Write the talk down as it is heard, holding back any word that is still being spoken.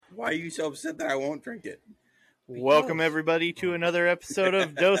Why are you so upset that I won't drink it? Welcome, everybody, to another episode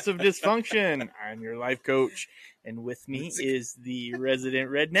of Dose of Dysfunction. I'm your life coach, and with me is the resident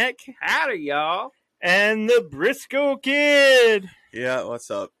redneck. Howdy, y'all. And the Briscoe Kid. Yeah, what's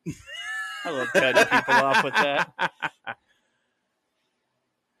up? I love cutting people off with that.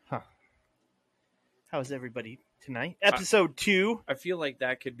 Huh. How's everybody tonight? Episode 2. I feel like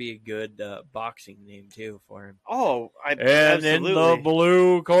that could be a good boxing name, too, for him. Oh, And in the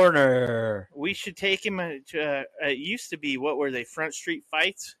blue corner. We should take him to, it used to be, what were they, Front Street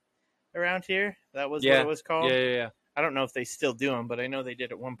Fights around here? That was what it was called? Yeah. I don't know if they still do them, but I know they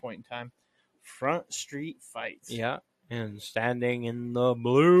did at one point in time. Front Street Fights. Yeah, and standing in the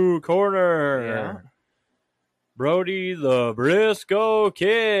blue corner. Yeah. Brody the Briscoe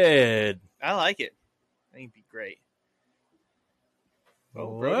Kid. I like it. I think it'd be great.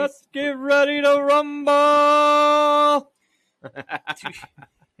 Well, Let's get ready to rumble.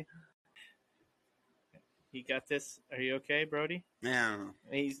 You got this? Are you okay, Brody? Yeah, I don't know.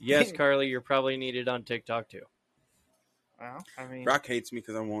 Yes, Carly, you're probably needed on TikTok, too. Well, I mean, Brock hates me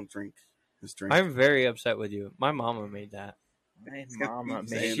because I won't drink his drink. I'm very upset with you. My mama made that. my mama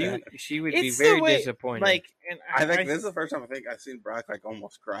Saying made that. She would It's be very the way- disappointed. like, and I think this is the first time I think I've seen Brock like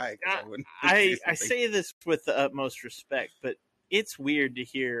almost cry. 'Cause I wouldn't I something. say this with the utmost respect, but it's weird to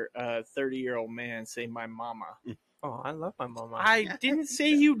hear a 30-year-old man say "my mama." oh, I love my mama. I didn't say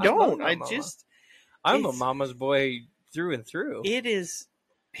you I love don't. my mama. I'm a it's- mama's boy through and through. It is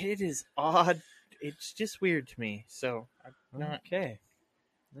odd. It's just weird to me. So I'm not. Okay.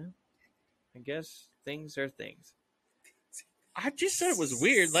 Well, I guess things are things. I just said it was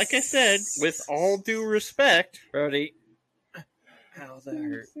weird. Like I said, with all due respect. Brody, how's that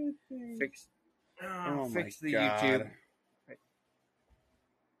hurt? Fix Oh fix my the God. YouTube.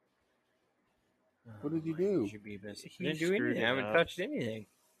 What did you my do? GBus. He Didn't do screwed anything. it I haven't up. touched anything.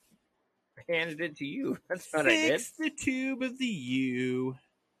 I handed it to you. That's what I did. Fix the tube of the U.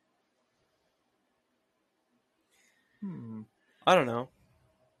 I don't know.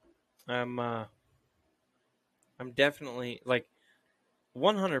 I'm definitely like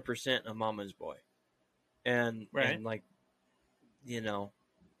 100% a mama's boy, and Right. and like, you know,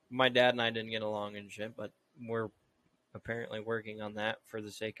 my dad and I didn't get along and shit, but we're apparently working on that for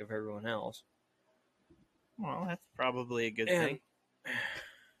the sake of everyone else. Well, that's probably a good And- thing.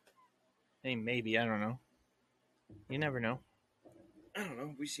 Hey, maybe. I don't know. You never know. I don't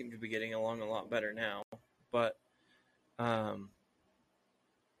know. We seem to be getting along a lot better now, but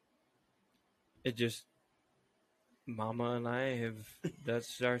it just mama and I have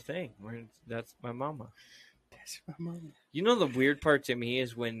that's our thing. That's my mama. That's my mom. You know the weird part to me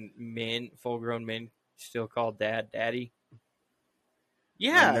is when full-grown men, still call dad daddy.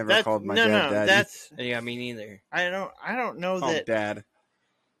 Yeah, never that's, called my no, dad daddy. That's Yeah, me neither. I don't know Oh, that Dad.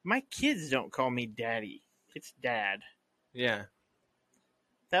 my kids don't call me daddy. It's dad. Yeah,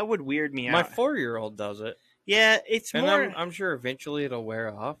 That would weird me my out. 4-year-old does it, Yeah, it's and more. I'm sure eventually it'll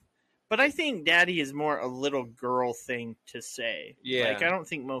wear off. But I think daddy is more a little girl thing to say. Yeah. Like I don't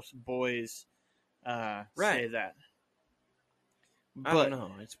think most boys say Right. that. I don't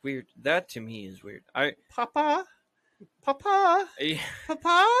know. It's weird. That to me is weird. Papa, Papa,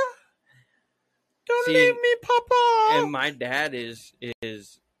 Papa, don't See, leave me, Papa. and my dad is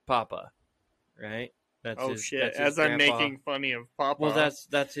Papa, right? That's Oh his, shit! that's his As I'm grandpa. making funny of Papa. Well,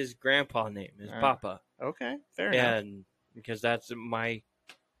 that's his grandpa name is Papa, okay. Fair enough. and because that's my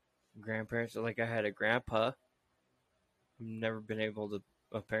grandparents. Like I had a grandpa. I've never been able to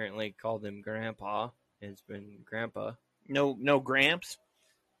apparently call them grandpa. It's been grandpa. No Gramps.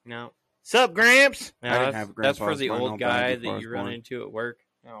 No, Sup, Gramps? I didn't that's, have that's for grandpas. the Mine all old died guy before I that was you run born. into at work.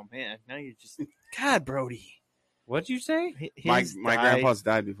 Oh man, now you're just God, Brody. What'd you say? My His grandpa's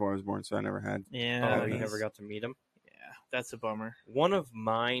died before I was born, so I never had. Yeah, Oh, you he's- never got to meet him. Yeah, that's a bummer. One of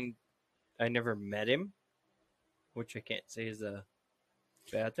mine, I never met him, which I can't say is a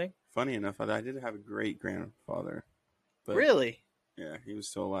bad thing. Funny enough, I did have a great grandfather. But Really? Yeah, he was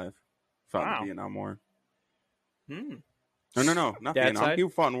still alive. Fought Wow. in the Vietnam War. Hmm. No, not Dad's Vietnam. side? He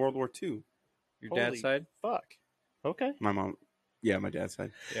fought in World War II. Your Holy dad's side? Fuck. Okay. My mom. Yeah, my dad's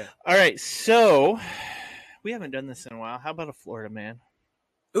side. All right, so we haven't done this in a while. How about a Florida man?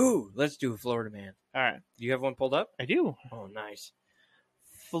 Ooh, let's do a Florida man. All right, Do you have one pulled up? I do. Oh, nice.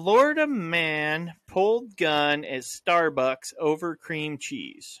 Florida man pulled gun at Starbucks over cream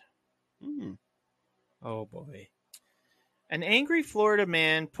cheese. Mm. Oh, boy. An angry Florida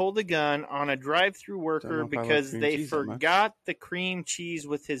man pulled a gun on a drive-through Don't worker know if I like because cream they cheese that much. forgot the cream cheese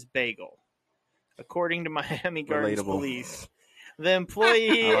with his bagel. According to Miami Gardens Relatable. police, the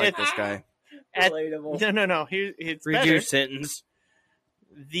employee I like at, this guy. at Relatable. no. Here it's Reduce better. sentence.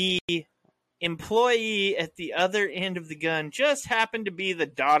 the employee at the other end of the gun just happened to be the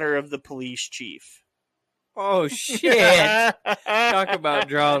daughter of the police chief. Oh shit! Talk about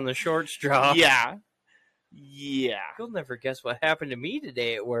drawing the short straw. Yeah. You'll never guess what happened to me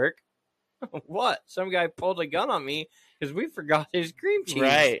today at work. What? Some guy pulled a gun on me because we forgot his cream cheese.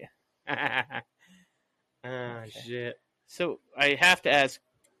 Right. Oh shit! So I have to ask,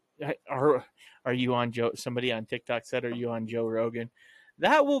 are you on Joe? Somebody on TikTok said, "Are you on Joe Rogan?"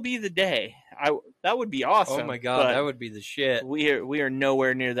 That will be the day. That would be awesome. Oh my god, that would be the shit. We are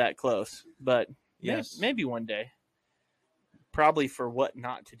nowhere near that close, but Yes, maybe one day. Probably for what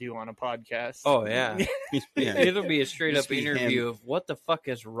not to do on a podcast. Oh yeah, Yeah. it'll be a straight up Just be interview him. of what the fuck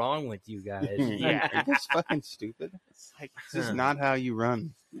is wrong with you guys. Yeah. Are you guys fucking stupid? It's like, This is not how you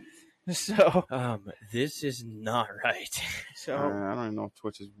run. so. This is not right. So I don't even know if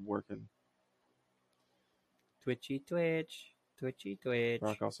Twitch is working. Twitchy twitch, twitchy twitch.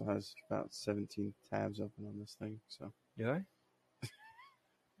 Brock also has about 17 tabs open on this thing, so. Do I?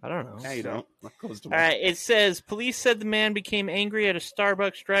 I don't know. Yeah, you don't. Not close to all right, it says police said the man became angry at a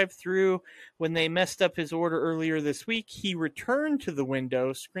Starbucks drive-thru when they messed up his order earlier this week. He returned to the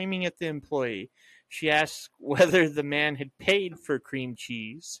window, screaming at the employee. She asked whether the man had paid for cream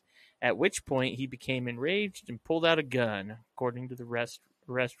cheese, at which point he became enraged and pulled out a gun, according to the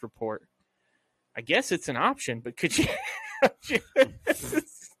arrest report. I guess it's an option, but could you?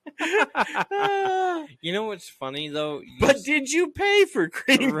 You know what's funny though? But did you pay for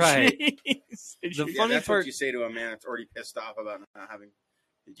cream Right. cheese? The Yeah, funny that's part- what you say to a man that's already pissed off about not having.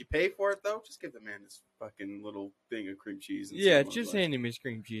 Did you pay for it though? Just give the man this fucking little thing of cream cheese. And Yeah, some just other- hand him his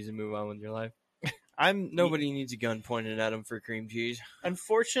cream cheese and move on with your life. I'm Nobody needs a gun pointed at him for cream cheese.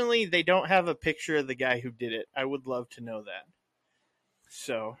 Unfortunately, they don't have a picture of the guy who did it. I would love to know that.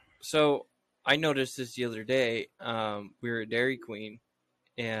 So I noticed this the other day. We were at Dairy Queen,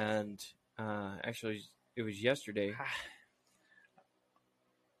 and actually it was yesterday.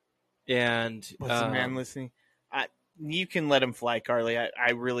 And what's the man listening? You can let him fly, Carly.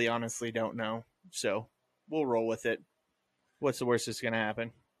 I really honestly don't know. So we'll roll with it. What's the worst that's going to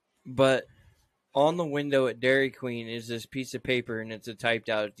happen? But on the window at Dairy Queen is this piece of paper, and it's a typed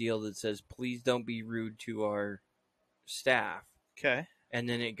out deal that says, "Please don't be rude to our staff." Okay. And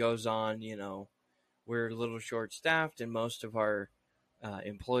then it goes on, we're a little short staffed, and most of our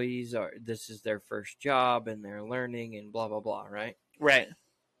employees this is their first job and they're learning and blah, blah, blah, right? Right.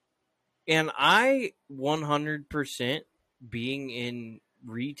 And I 100% being in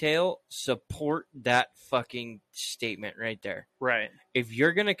retail support that fucking statement right there. Right. If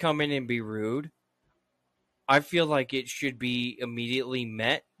you're going to come in and be rude, I feel like it should be immediately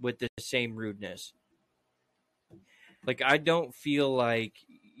met with the same rudeness. Like, I don't feel like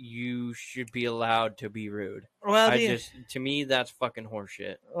you should be allowed to be rude. Well, To me, that's fucking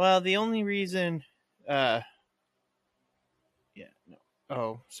horseshit. Well, the only reason, no.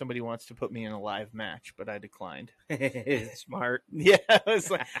 Oh, somebody wants to put me in a live match, but I declined. Smart. Yeah, I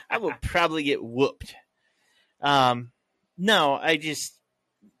was like, I will probably get whooped. No,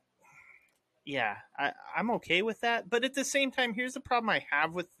 I'm okay with that. But at the same time, here's the problem I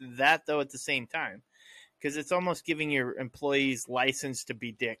have with that, though, at the same time. Because it's almost giving your employees license to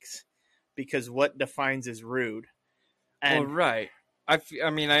be dicks. Because what defines as rude? And Well, right.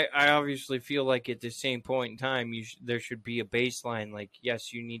 I obviously feel like at the same point in time, there should be a baseline. Like,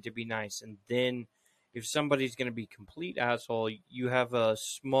 yes, you need to be nice. And then if somebody's going to be complete asshole, you have a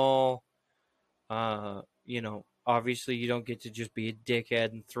small, obviously you don't get to just be a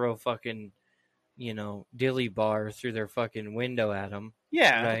dickhead and throw fucking, dilly bar through their fucking window at them.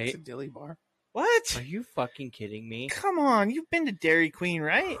 yeah. Right. It's a dilly bar. What? Are you fucking kidding me? Come on, you've been to Dairy Queen,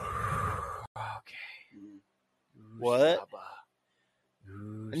 right? Okay. What?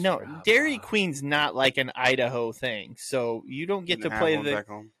 No, Dairy Queen's not like an Idaho thing, so you don't get to Couldn't have play one the back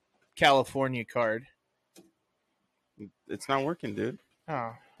home. California card. It's not working, dude.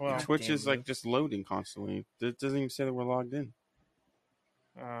 Oh, well. Twitch damn is like just loading constantly. It doesn't even say that we're logged in.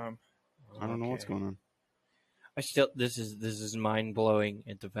 you. I don't know what's going on. This is mind blowing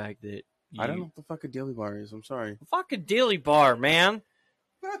at the fact that I don't know what the fuck a dilly bar is. I'm sorry. Fucking dilly bar, man.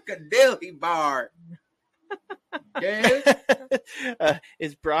 Fuck a dilly bar. Dude.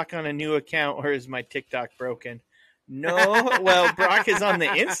 Is Brock on a new account or is my TikTok broken? No. Well, Brock is on the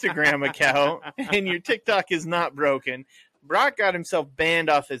Instagram account and your TikTok is not broken. Brock got himself banned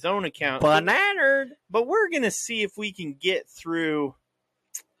off his own account. Bananerd. But we're going to see if we can get through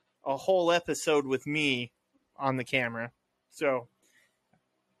a whole episode with me on the camera. So,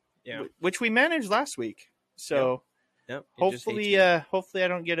 Yeah. which we managed last week. So, Yep. hopefully I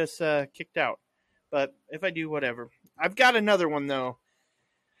don't get us kicked out. But if I do, whatever. I've got another one though.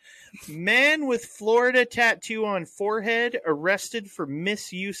 Man with Florida tattoo on forehead arrested for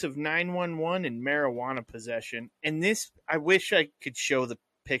misuse of 911 and marijuana possession. And this, I wish I could show the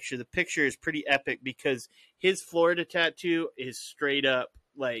picture. The picture is pretty epic because his Florida tattoo is straight up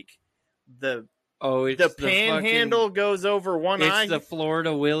like the it's the panhandle goes over one eye. It's the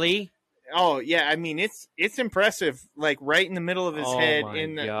Florida Willie. Oh yeah, I mean it's impressive. Like right in the middle of his head. My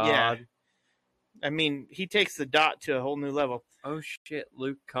in the, God. yeah. I mean, he takes the dot to a whole new level. Oh shit,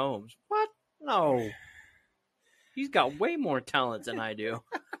 Luke Combs. What? No. He's got way more talent than I do.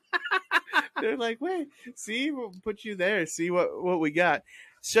 They're like, wait, see, we'll put you there. See what we got.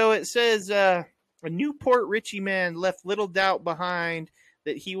 So it says a Newport Richie man left little doubt behind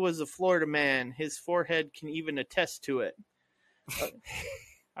that he was a Florida man. His forehead can even attest to it.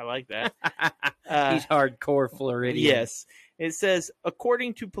 I like that. He's hardcore Floridian. Yes. It says,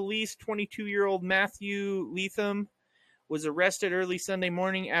 according to police, 22-year-old Matthew Leatham was arrested early Sunday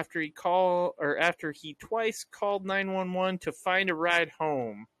morning after he twice called 911 to find a ride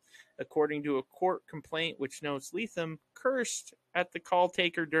home. According to a court complaint which notes Leatham cursed at the call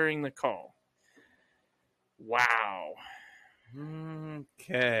taker during the call. Wow.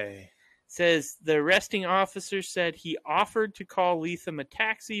 Okay. Says the arresting officer said he offered to call Leatham a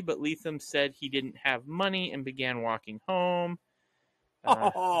taxi, but Leatham said he didn't have money and began walking home.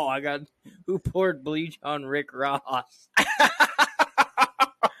 I got who poured bleach on Rick Ross.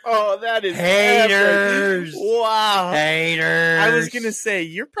 Oh, that is haters! Epic. Wow, Haters! I was gonna say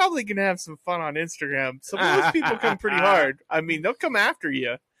you're probably gonna have some fun on Instagram. Some of those people come pretty hard. I mean, they'll come after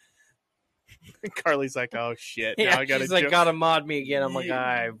you. Carly's like, "Oh shit!" Yeah, now I gotta she's like, "Gotta mod me again." I'm like,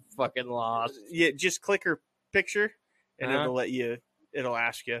 "I fucking lost." Yeah, just click her picture, and it'll let you. It'll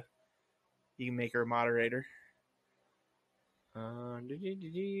ask you. You can make her a moderator.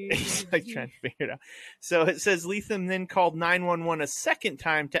 He's like trying to figure it out. So it says Leatham then called 911 a second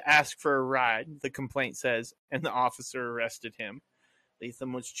time to ask for a ride, the complaint says, and the officer arrested him.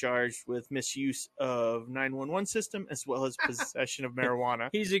 Leatham was charged with misuse of 911 system as well as possession of marijuana.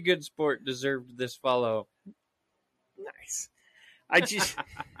 He's a good sport, deserved this follow. Nice. I just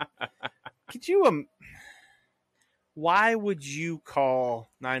could you why would you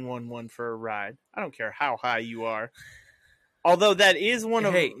call 911 for a ride? I don't care how high you are. Although that is one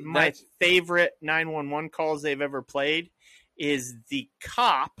of my favorite 911 calls they've ever played, is the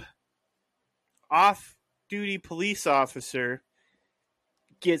cop, off-duty police officer,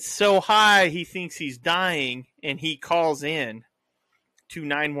 gets so high he thinks he's dying, and he calls in to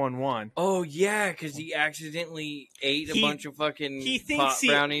 911. Oh, yeah, because he accidentally ate a bunch of fucking pot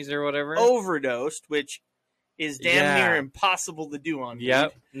brownies or whatever. Overdosed, which is damn near impossible to do on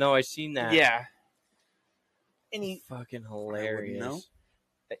Yep. No, I seen that. Yeah. And he fucking hilarious.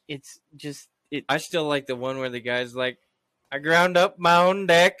 It's just I still like the one where the guy's like, I ground up my own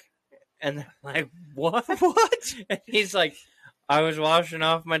deck, and they're like, what? What? And he's like, I was washing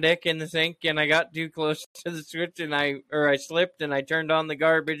off my deck in the sink, and I got too close to the switch, and I slipped, and I turned on the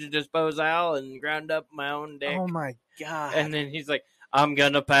garbage disposal and ground up my own deck. Oh my god! And then he's like, I'm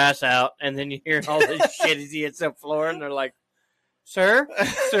gonna pass out, and then you hear all this shit as he hits the floor, and they're like, sir.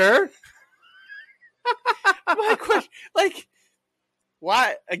 My question, like,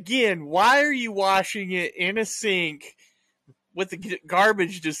 why are you washing it in a sink with the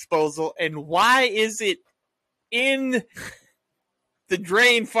garbage disposal, and why is it in the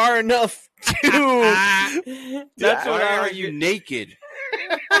drain far enough to... That's what Why are you naked?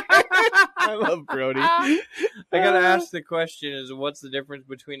 I love Brody. I gotta ask the question, is what's the difference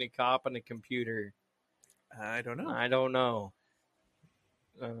between a cop and a computer? I don't know. I don't know.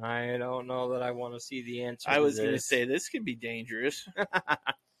 And I don't know that I want to see the answer. I was going to say, this could be dangerous.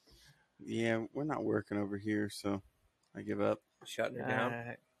 Yeah, we're not working over here, so I give up. Shutting it down.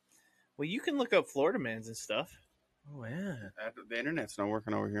 Well, you can look up Florida Mans and stuff. Oh, yeah. The internet's not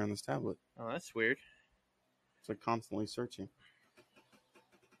working over here on this tablet. Oh, that's weird. It's like constantly searching.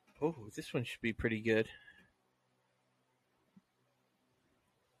 Oh, this one should be pretty good.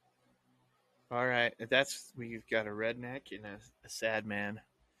 All right, we've got a redneck and a sad man.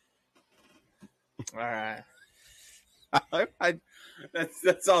 All right,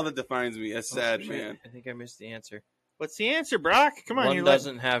 that's all that defines me, a sad man. I think I missed the answer. What's the answer, Brock? Come on, One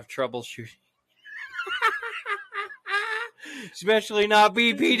doesn't have troubleshooting. Especially not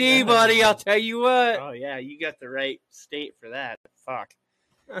BPD, buddy. I'll tell you what. Oh yeah, you got the right state for that. Fuck.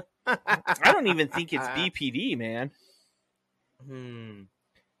 I don't even think it's BPD, man.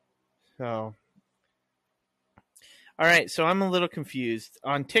 So, all right. So I'm a little confused.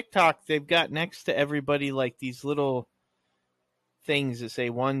 On TikTok, they've got next to everybody like these little things that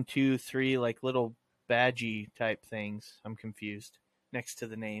say 1, 2, 3, like little badgy type things. I'm confused. next to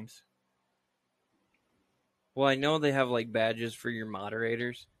the names. Well, I know they have like badges for your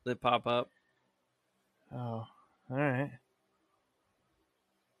moderators that pop up. Oh, all right.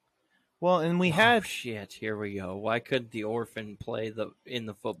 Well, and we Oh, had shit. Here we go. Why couldn't the orphan play in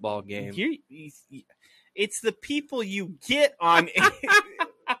the football game? it's the people you get on.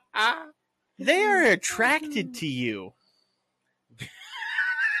 They are attracted to you.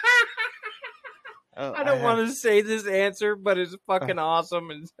 I don't want to say this answer, but it's fucking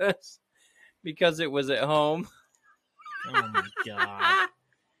awesome. And says because it was at home. Oh my god.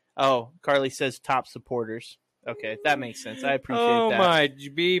 Oh, Carly says top supporters. Okay, that makes sense. I appreciate that. Oh my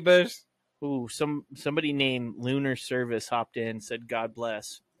Jeebus. Ooh, somebody named Lunar Service hopped in and said God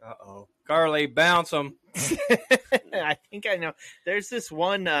bless. Uh-oh. Carly, bounce them. I think I know. There's this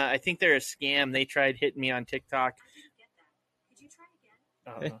one, I think they're a scam. They tried hitting me on TikTok. Did you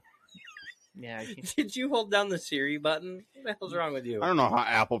try again? Yeah. Did you hold down the Siri button? What the hell's wrong with you? I don't know how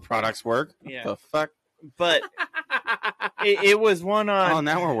Apple products work. Yeah. What the fuck? But it was one on. Oh,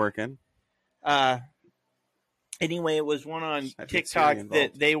 now we're working. Anyway, it was one on I think TikTok Siri that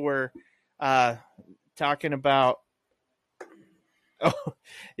involved. they were talking about. Oh,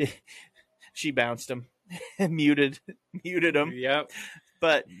 she bounced him, muted him. Yep.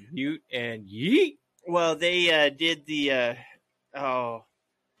 But Mute and yeet. well, they did the.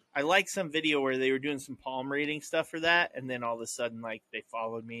 I like some video where they were doing some palm reading stuff for that, and then all of a sudden, like they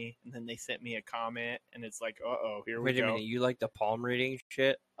followed me, and then they sent me a comment, and it's like, here we Wait a go. minute. You like the palm reading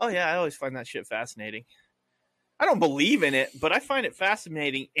shit? Oh yeah, I always find that shit fascinating. I don't believe in it, but I find it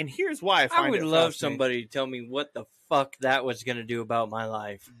fascinating, and here's why I find it I would love fascinating. somebody to tell me what the fuck that was going to do about my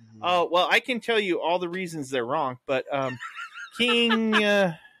life. Oh well, I can tell you all the reasons they're wrong, but King.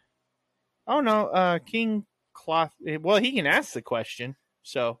 King Cloth. Well, he can ask the question.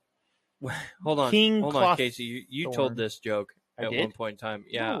 So Hold on, King hold on, Cloth Casey. You Thorn. told this joke I at did? one point in time.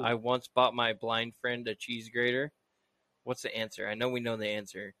 Yeah, Ooh. I once bought my blind friend a cheese grater. What's the answer? I know we know the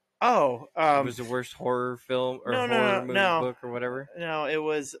answer. Oh, It was the worst horror film or horror movie book or whatever. No, it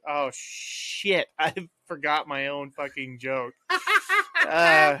was. Oh shit! I forgot my own fucking joke.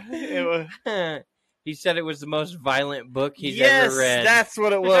 It was. He said it was the most violent book he's yes, ever read. that's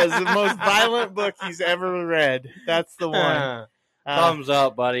what it was. The most violent book he's ever read. That's the one. Thumbs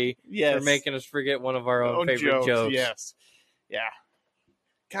up, buddy. Yes. For making us forget one of our own favorite jokes. Yes. Yeah.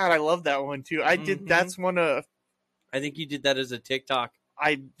 God, I love that one too. I did. Mhm. That's one of. I think you did that as a TikTok.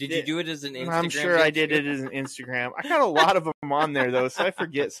 Did you do it as an Instagram? I'm sure I did it as an Instagram. I got a lot of them on there though, so I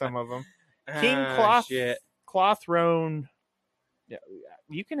forget some of them. King Clothrone. Yeah,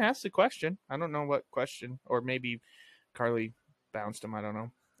 you can ask the question. I don't know what question, or maybe Carly bounced him. I don't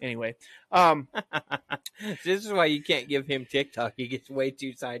know. Anyway, This is why you can't give him TikTok. He gets way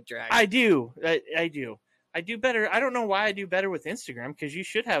too sidetracked. I do. I do better. I don't know why I do better with Instagram because you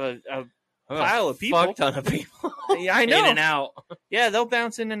should have a pile of people. Fuck ton of people. Yeah, I know. In and out. Yeah, they'll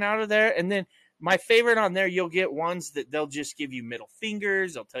bounce in and out of there. And then my favorite on there, you'll get ones that they'll just give you middle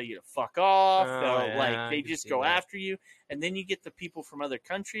fingers. They'll tell you to fuck off. They just go after you. And then you get the people from other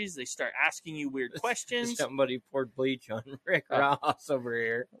countries. They start asking you weird questions. Somebody poured bleach on Rick Ross over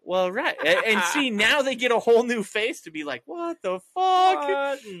here. Well, right. And see, now they get a whole new face to be like, what the fuck?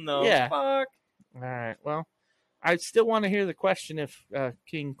 What in the Yeah. fuck? All right. Well, I still want to hear the question if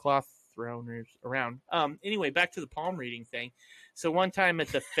King Clothrone is around. Anyway, back to the palm reading thing. So one time at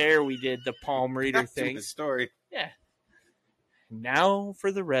the fair, we did the palm reader Back to thing. the story. Yeah. Now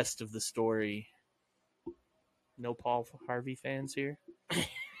for the rest of the story. No Paul Harvey fans here?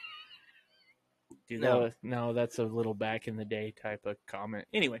 No, that's a little back in the day type of comment.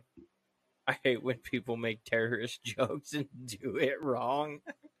 Anyway. I hate when people make terrorist jokes and do it wrong.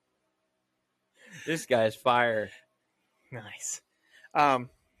 This guy's fire. Nice.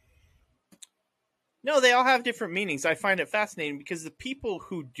 No, they all have different meanings. I find it fascinating because the people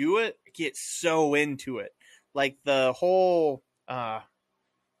who do it get so into it. Like the whole, I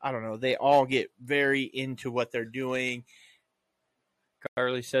don't know, they all get very into what they're doing.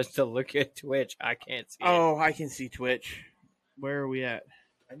 Carly says to look at Twitch. I can't see it. Oh, I can see Twitch. Where are we at?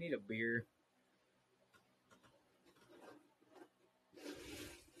 I need a beer.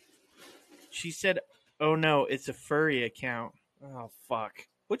 She said, oh no, it's a furry account. Oh, fuck.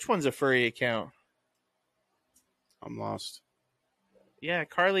 Which one's a furry account? I'm lost. Yeah,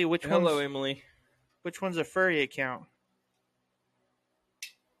 Carly, Hello, Emily. which one's a furry account?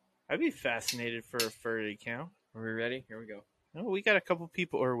 I'd be fascinated for a furry account. Are we ready? Here we go. Oh, we got a couple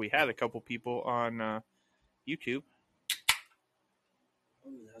people, or we had a couple people on YouTube. Oh,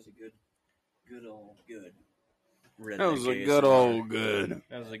 that was a good old redneck. That was a ASMR. good old good.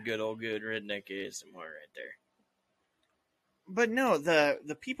 That was a good old good redneck ASMR right there. But no,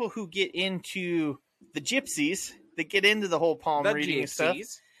 the people who get into the gypsies that get into the whole palm The reading and stuff,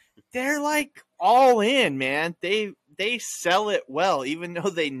 gypsies. they're like all in, man. They sell it well, even though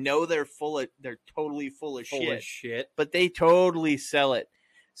they know they're totally full of shit. But they totally sell it.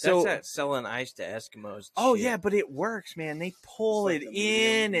 So That's that selling ice to Eskimos. oh shit. yeah, but it works, man. They pull It's it like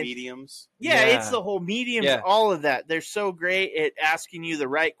the in and mediums. yeah, Yeah. it's the whole mediums, Yeah. all of that. They're so great at asking you the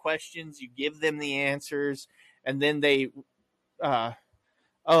right questions. You give them the answers, and then they, I'm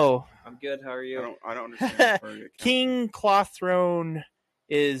good. How are I you? don't understand. the furry account. King Cloth Throne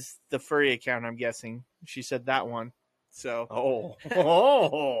is the furry account. I'm guessing she said that one. So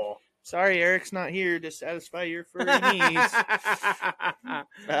Oh. sorry, Eric's not here to satisfy your furry needs.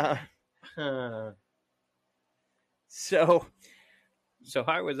 So So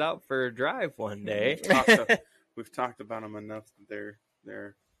I was out for a drive one day. We've talked about them enough that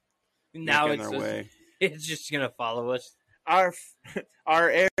they're Now making it's their just, way. it's just gonna follow us.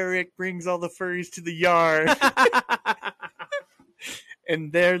 our Eric brings all the furries to the yard,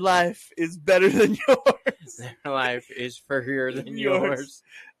 and their life is better than yours. Their life is furrier than Yours.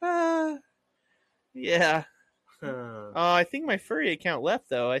 yours. Yeah. Huh. I think my furry account left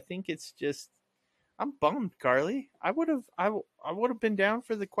though. I think it's just I'm bummed, Carly. I would have been down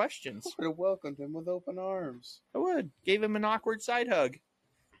for the questions. I would have welcomed him with open arms. I would. Gave him an awkward side hug.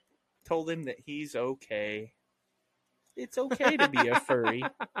 Told him that he's okay. It's okay to be a furry.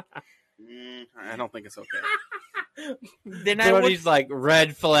 I don't think it's okay. Then I would. Brody's like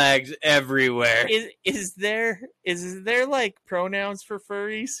red flags everywhere. Is there like pronouns for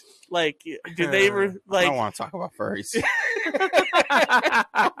furries? Like, do they I like? don't want to talk about furries.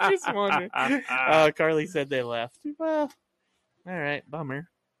 I'm just wondering. Carly said they left. Well, all right, bummer.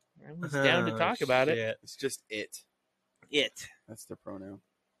 I was down to talk about it. Shit. It's just it. It. That's the pronoun.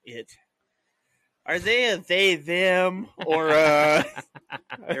 It. Are they a they them or They're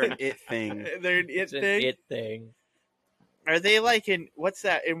an it thing. they're an it It's an thing? it thing. Are they like in what's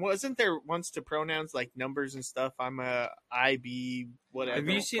that? And wasn't there once to pronouns like numbers and stuff? I'm a IB whatever. Have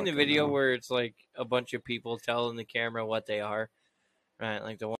you seen the fucking video know. where it's like a bunch of people telling the camera what they are? Right,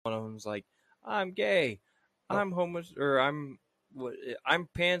 like the one of them's like, "I'm gay, I'm I'm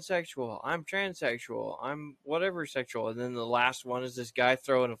pansexual, I'm transsexual, I'm whatever sexual," and then the last one is this guy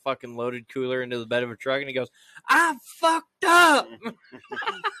throwing a fucking loaded cooler into the bed of a truck, and he goes, "I'm fucked up."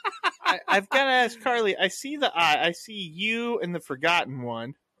 I've got to ask Carly. I see the I. I see you and the forgotten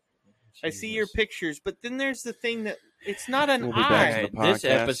one. I see your Jesus. pictures, but then there's the thing that it's not an We'll be back eye. to the Alright, this podcast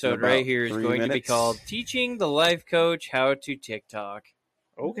in episode about right here is 3 going to be minutes. called "Teaching the Life Coach How to TikTok."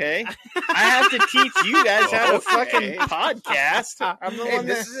 Okay, I have to teach you guys how to Okay. fucking podcast. I'm the Hey, one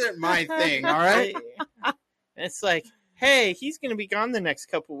this that. isn't my thing, all right? It's like, hey, he's going to be gone the next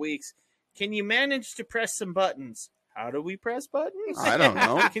couple weeks. Can you manage to press some buttons? How do we press buttons? I don't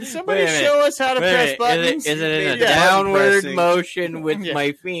know. Can somebody Wait a minute. show us how to Wait a press minute, buttons? Is it in a Maybe button downward pressing. motion with Yeah.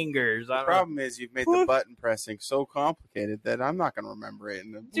 my fingers? I The don't problem is you've made the button pressing so complicated that I'm not going to remember it.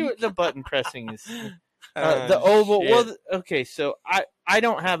 Do the button pressing is know. the oval. Shit. Well, okay, so I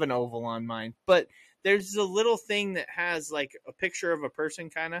don't have an oval on mine, but there's a little thing that has like a picture of a person,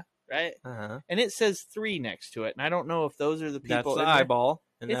 kind of right, Uh-huh. and it says 3 next to it, and I don't know if those are the That's people. the in there. eyeball,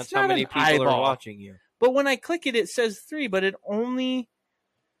 and It's that's how not many an people eyeball. are watching you. But when I click it, it says 3, but it only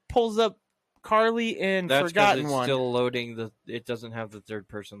pulls up Carly and That's because forgotten it's one. still loading. It doesn't have the third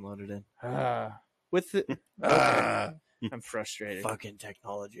person loaded in. With the, Ah. I'm frustrated. Fucking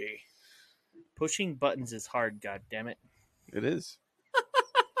technology. Pushing buttons is hard. God damn it! It is.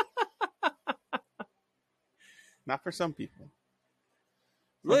 Not for some people.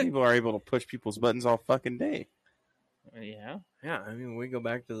 Some Look. people are able to push people's buttons all fucking day. Yeah. Yeah, I mean, we go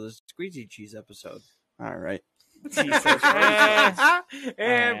back to the squeezy cheese episode. All right. Jesus.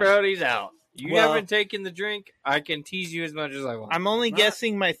 And Brody's out. You Well- haven't taken the drink. I can tease you as much as I want. I'm only Not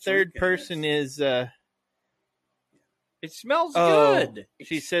guessing my third drinking person is. It smells Oh, good.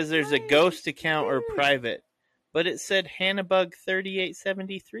 she says there's a ghost account or private, but it said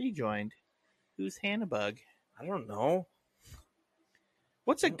Hannahbug3873 joined. Who's Hannahbug? I don't know.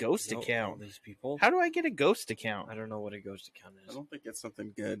 What's a I don't ghost know all account? These people. How do I get a ghost account? I don't know what a ghost account I is. don't think it's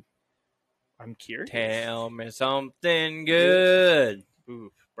something good. I'm curious. Tell me something good.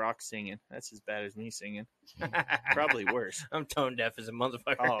 Ooh, Brock singing. That's as bad as me singing. Probably worse. I'm tone deaf as a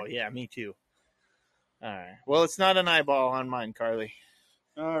motherfucker. Oh yeah, me too. All right. Well, it's not an eyeball on mine, Carly.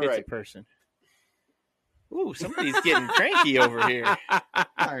 All It's a right. person. Ooh, somebody's getting cranky over here.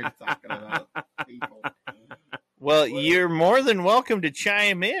 Tired of talking about people. Well, you're more than welcome to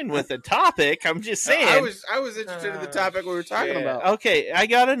chime in with a topic. I'm just saying. I was interested in the topic we were talking shit. about. Okay, I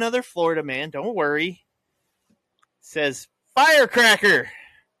got another Florida man. Don't worry. Says Firecracker.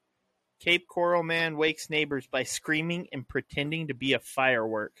 Cape Coral man wakes neighbors by screaming and pretending to be a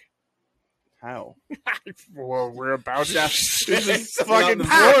firework. How? Well, we're about to. This is fucking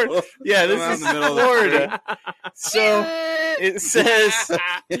Florida. Yeah, this is Florida. So it says.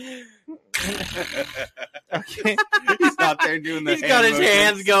 Okay. He's out there doing the He's got his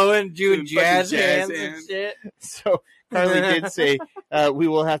hands going, doing Doing jazz fucking jazz hands and hands. shit. So Carly did say we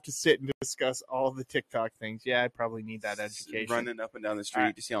will have to sit and discuss all the TikTok things. Yeah, I probably need that education. Running up and down the street, All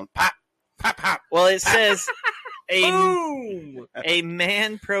right. just yelling, pop, pop, pop. Well, it says Boom! a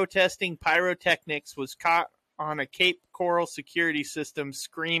man protesting pyrotechnics was caught on a Cape Coral security system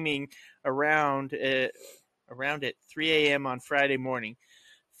screaming around at 3 a.m. on Friday morning.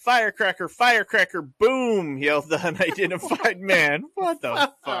 Firecracker, firecracker, boom, yelled the unidentified man. What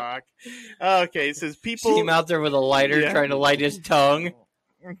the fuck? Okay, it says See people... him out there with a lighter Yeah. trying to light his tongue.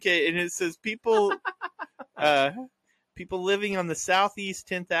 Okay, and it says people people living on the Southeast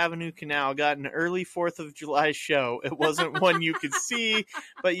 10th Avenue Canal got an early 4th of July show. It wasn't one you could see,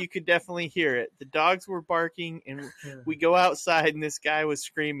 but you could definitely hear it. The dogs were barking, and we go outside, and this guy was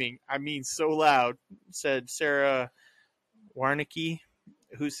screaming. I mean, so loud, said Sarah Warnicki,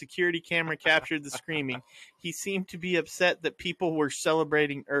 whose security camera captured the screaming. He seemed to be upset that people were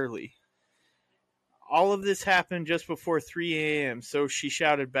celebrating early. All of this happened just before 3 a.m., so she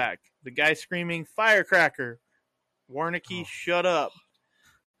shouted back. The guy screaming, firecracker. Warnicki, shut up.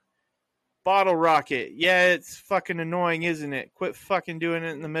 Bottle rocket. Yeah, it's fucking annoying, isn't it? Quit fucking doing it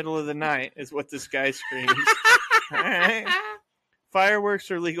in the middle of the night, is what this guy screams. All right. Fireworks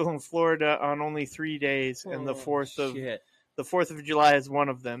are legal in Florida on only 3 days, and the 4th of July is one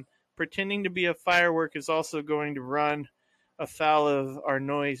of them. Pretending to be a firework is also going to run afoul of our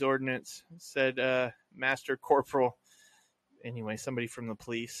noise ordinance, said Master Corporal. Anyway, somebody from the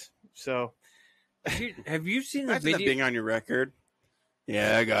police. So, Have you seen the Imagine that video? being on your record.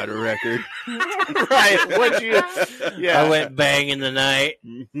 Yeah, I got a record. right? What you? Yeah, I went bang in the night.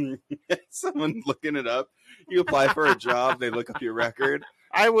 Someone looking it up. You apply for a job, they look up your record.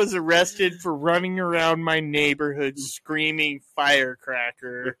 I was arrested for running around my neighborhood screaming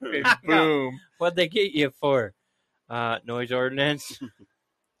firecracker, and boom. What'd they get you for? Noise ordinance.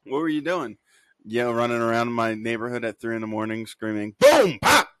 What were you doing? Yeah, running around my neighborhood at 3 a.m. screaming, boom,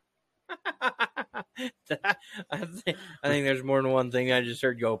 pop! I think there's more than one thing I just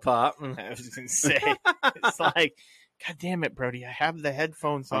heard go pop. I was going to say, it's like, God damn it, Brody, I have the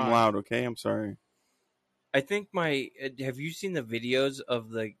headphones on. I'm loud, okay? I'm sorry. I think have you seen the videos of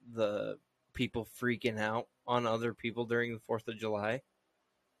the people freaking out on other people during the 4th of July?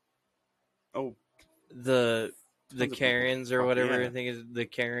 Oh, The Tons of people. Karens or Oh, whatever, yeah. I think is the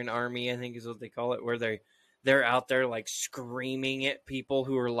Karen army, I think is what they call it, where they're out there like screaming at people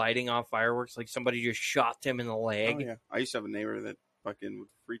who are lighting off fireworks like somebody just shot them in the leg. oh, yeah. I used to have a neighbor that fucking would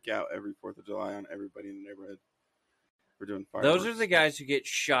freak out every 4th of July on everybody in the neighborhood for doing fireworks. Those are the guys who get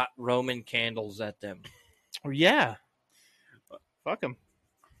shot Roman candles at them. Yeah. Fuck them.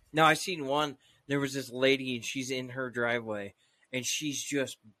 Now, I seen one. There was this lady, and she's in her driveway, and she's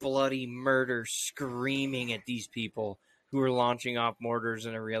just bloody murder screaming at these people who are launching off mortars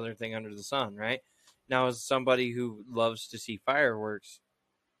and every other thing under the sun, right? Now, as somebody who loves to see fireworks,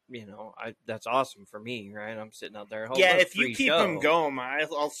 that's awesome for me, right? I'm sitting out there. Yeah, look, if you free keep show. them going,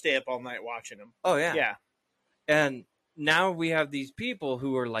 I'll stay up all night watching them. Oh, yeah. Yeah. And now we have these people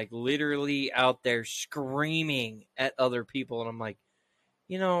who are like literally out there screaming at other people. And I'm like,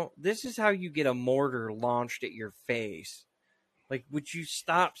 this is how you get a mortar launched at your face. Like, would you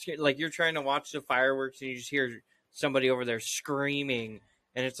stop? Like, you're trying to watch the fireworks and you just hear somebody over there screaming.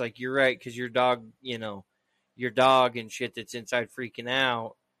 And it's like, you're right, because your dog and shit that's inside freaking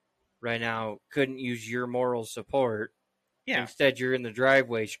out right now couldn't use your moral support. Yeah. Instead, you're in the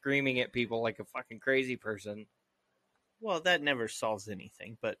driveway screaming at people like a fucking crazy person. Well, that never solves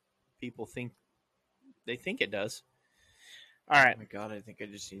anything, but people think it does. All right. Oh my God, I think I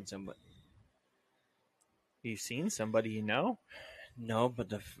just seen somebody. You've seen somebody you know? No, but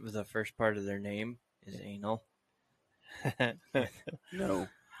the first part of their name is anal. No.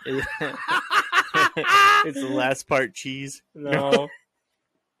 It's the last part cheese. No.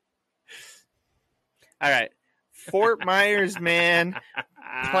 All right. Fort Myers man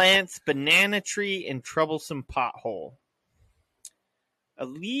plants banana tree in troublesome pothole. A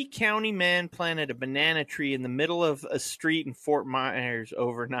Lee County man planted a banana tree in the middle of a street in Fort Myers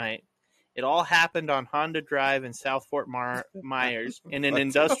overnight. It all happened on Honda Drive in South Fort Myers in an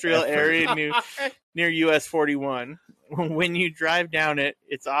industrial area near US 41. When you drive down it,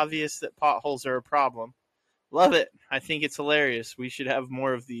 it's obvious that potholes are a problem. Love it. I think it's hilarious. We should have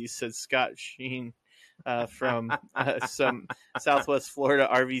more of these, said Scott Sheen, from some Southwest Florida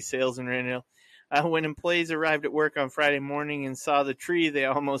RV sales and rental. When employees arrived at work on Friday morning and saw the tree, they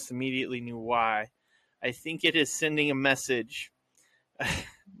almost immediately knew why. I think it is sending a message.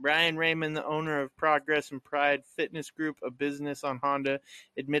 Brian Raymond, the owner of Progress and Pride Fitness Group, a business on Honda,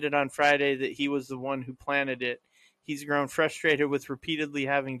 admitted on Friday that he was the one who planted it. He's grown frustrated with repeatedly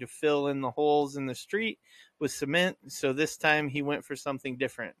having to fill in the holes in the street with cement, so this time he went for something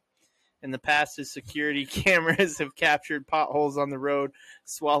different. In the past, his security cameras have captured potholes on the road,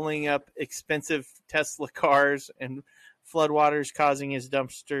 swallowing up expensive Tesla cars and floodwaters, causing his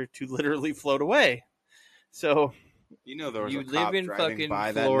dumpster to literally float away. So, there was You a cop live in driving fucking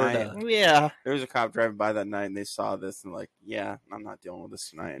by Florida. that night. yeah. There was a cop driving by that night, and they saw this and like, yeah, I'm not dealing with this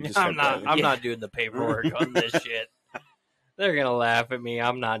tonight. And just I'm kept driving. not doing the paperwork on this shit. They're gonna laugh at me.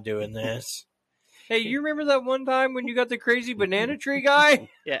 I'm not doing this. Hey, you remember that one time when you got the crazy banana tree guy?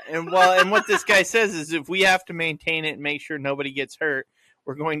 Yeah, and what this guy says is if we have to maintain it and make sure nobody gets hurt,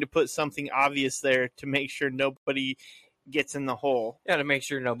 we're going to put something obvious there to make sure nobody gets in the hole. Yeah, to make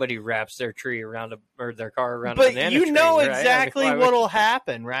sure nobody wraps their tree around or their car around a But banana you tree. know right? exactly I mean, why would- what'll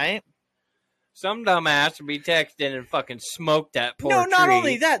happen, right? Some dumbass will be texting and fucking smoke that poor No, not tree.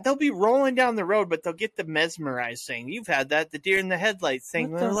 only that, they'll be rolling down the road, but they'll get the mesmerized thing. You've had that, the deer in the headlights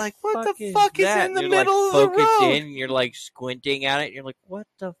thing. They're like, what the fuck is that? in the You're middle like of the focused road? in, and you're like squinting at it. And you're like, what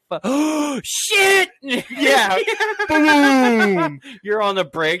the fuck? Oh shit! Yeah. Boom! You're on the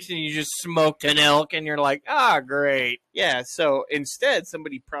brakes and you just smoked an elk, and you're like, great. Yeah, so instead,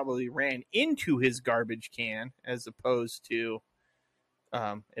 somebody probably ran into his garbage can as opposed to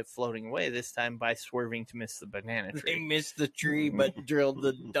it floating away, this time by swerving to miss the banana They tree. missed the tree, but drilled the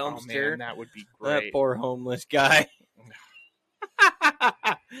Oh, dumpster. man, that would be That great. poor homeless guy.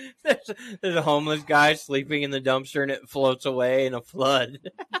 there's a homeless guy sleeping in the dumpster, and it floats away in a flood.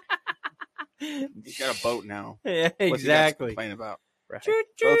 He's got a boat now. Yeah, What's he got to exactly. complain about? Right.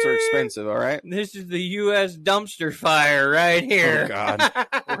 Boats are expensive, all right? This is the U.S. dumpster fire right here. Oh, God.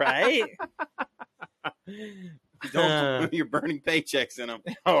 Right? Don't, you're burning paychecks in them.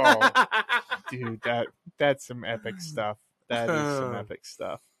 Oh, dude, that's some epic stuff. That is some epic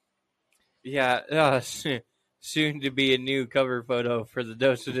stuff. Yeah, soon to be a new cover photo for the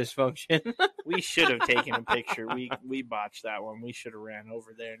Dose of Dysfunction. We should have taken a picture. We botched that one. We should have ran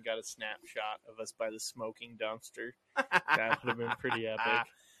over there and got a snapshot of us by the smoking dumpster. That would have been pretty epic.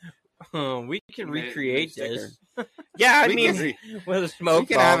 We can recreate this Yeah, I We mean, can- with a smoke. we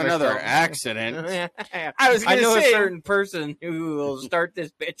can have bomb or another something. accident. I was I gonna know say a certain person who will start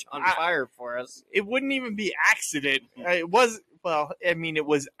this bitch on fire for us. it wouldn't even be accident. It was it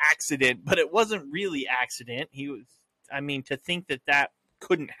was accident, but it wasn't really accident. To think that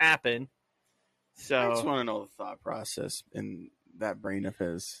couldn't happen. I just So want to know the thought process in that brain of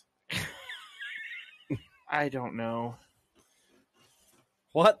his. I don't know.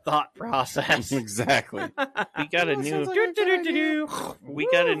 What thought process? Exactly. We got a new. We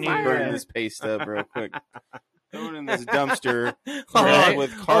got a new. Burn this paste up real quick. Throw it in this dumpster Hold Right. on,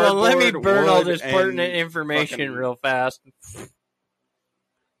 with hold cardboard. on, let me burn all wood, this and pertinent information fucking- real fast.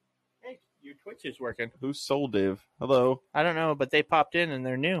 Hey, your Twitch is working. Who's Soul Div? Hello. I don't know, but they popped in and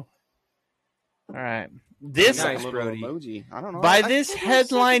they're new. All right. This Nice, little Brody. emoji. I don't know. by I this think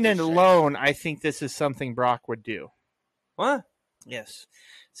headline I'm sick of this shit. alone, I think this is something Brock would do. What? Yes.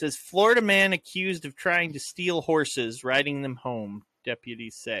 It says Florida man accused of trying to steal horses, riding them home,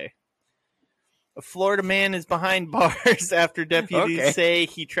 deputies say. A Florida man is behind bars after deputies Okay. say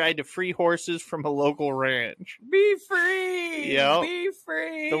he tried to free horses from a local ranch. Be free! Yep. Be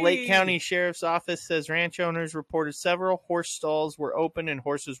free! The Lake County Sheriff's Office says ranch owners reported several horse stalls were open and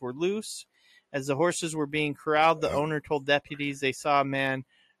horses were loose. As the horses were being corralled, the owner told deputies they saw a man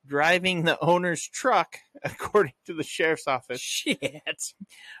driving the owner's truck, according to the sheriff's office. Shit.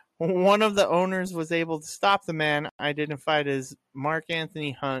 One of the owners was able to stop the man, identified as Mark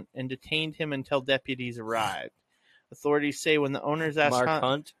Anthony Hunt, and detained him until deputies arrived. Authorities say when the owners asked Mark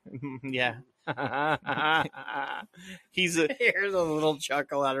Hunt, Hunt. yeah, he's a Here's a little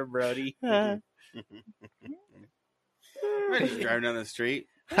chuckle out of Brody. He's driving down the street.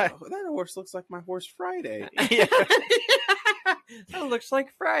 That horse looks like my horse Friday. yeah, That looks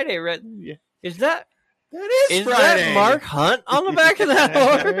like Friday, right? yeah. Is that That is Friday. that Mark Hunt on the back of that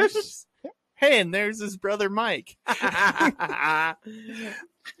horse? Hey, and there's his brother Mike.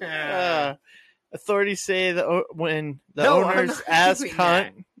 Authorities say when the No, I'm owners not asked doing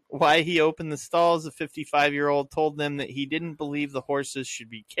Hunt why he opened the stalls, the 55-year-old told them that he didn't believe the horses should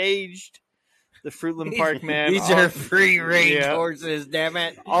be caged. The Fruitland Park man These are free range Yeah. horses, damn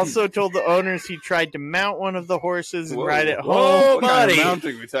it. also told the owners he tried to mount one of the horses and Whoa. ride it Whoa, home. What kind buddy. of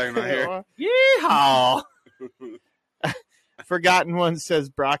mounting we talking about here? Yeehaw. Forgotten One says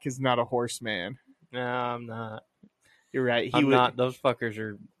Brock is not a horseman. No, I'm not. You're right. I'm not. Those fuckers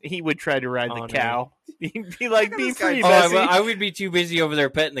are. He would try to ride the Oh, no. cow. He'd be like, "Be This guy- free, Oh, Bessie." I would be too busy over there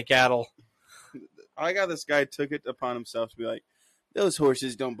petting the cattle. I got this guy took it upon himself to be like, those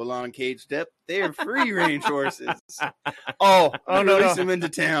horses don't belong caged up. They are free range horses. Oh no, Release no! them into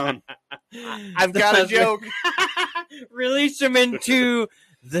town. I've got a joke. Release them into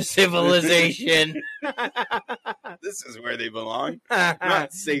the civilization. This is where they belong.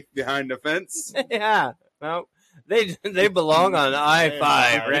 Not safe behind a fence. Yeah. No. They belong on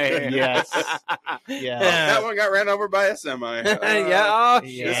I-5, right? Yes. Yeah. That one got ran over by a semi. Yeah. Oh,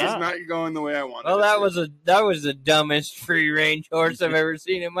 This shit. is not going the way I wanted. Well, it that to. was the dumbest free range horse I've ever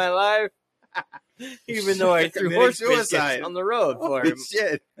seen in my life. Even though I threw Committed horse suicide. biscuits on the road for Holy him.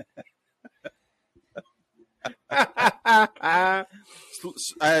 shit. I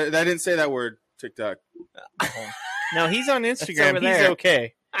didn't say that word. TikTok. No, he's on over Instagram. He's there.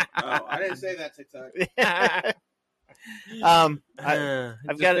 okay. Oh, I didn't say that. TikTok.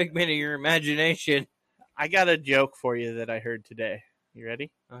 I've got a a, figment of your imagination. I got a joke for you that I heard today. You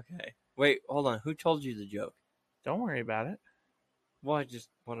ready? Okay. Wait, hold on. Who told you the joke? Don't worry about it. Well, I just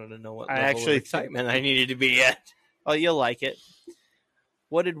wanted to know what I level actually of excitement I needed to be at. Oh, you'll like it.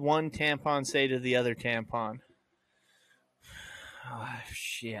 What did one tampon say to the other tampon? Oh,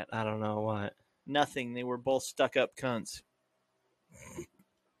 shit. I don't know what. Nothing. They were both stuck up cunts.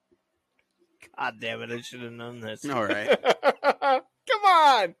 God damn it. I should have known this. All right. Come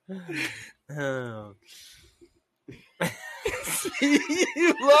on. Oh.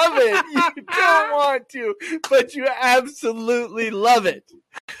 You love it. You don't want to, but you absolutely love it.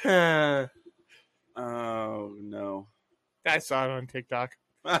 Oh, no. I saw it on TikTok.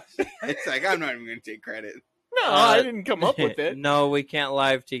 It's like, I'm not even going to take credit. No, I didn't come up with it. No, we can't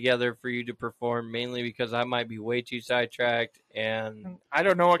live together for you to perform, mainly because I might be way too sidetracked and I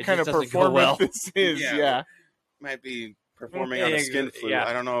don't know what It kind of just doesn't go performance well. this is. Yeah. Yeah. Might be performing on a skin flute. Yeah.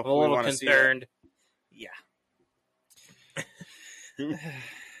 I don't know if I'm a we little want to see concerned. that.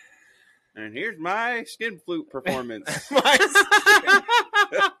 And here's my skin flute performance. Wow,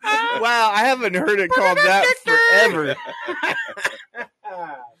 I haven't heard it called that forever.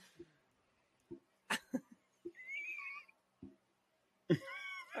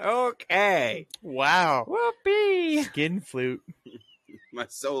 Okay. Wow. Whoopee. Skin flute. My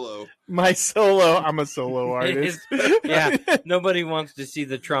solo. My solo. I'm a solo artist. Yeah. Nobody wants to see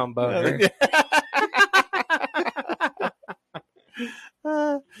the trombone.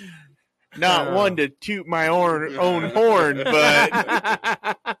 Not one to toot my own horn,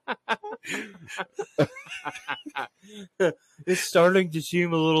 but It's starting to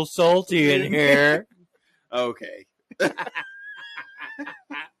seem a little salty in here. Okay.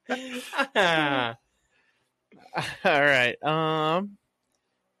 all right.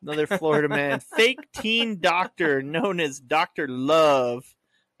 Another Florida man, fake teen doctor known as Dr. Love,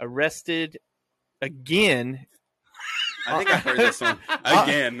 arrested again. I think I've heard this one.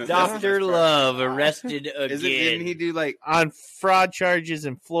 Again. That's the Dr. best part. Love arrested again. Didn't he do like On fraud charges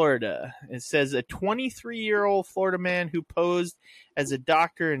in Florida. It says a 23-year-old Florida man who posed as a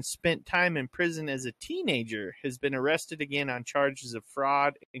doctor and spent time in prison as a teenager has been arrested again on charges of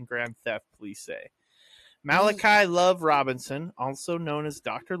fraud and grand theft, police say. Malachi Love Robinson, also known as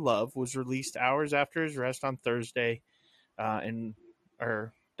Dr. Love, was released hours after his arrest on Thursday, WPTV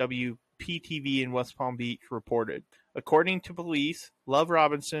in West Palm Beach reported. According to police, Love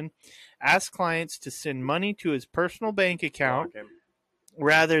Robinson asked clients to send money to his personal bank account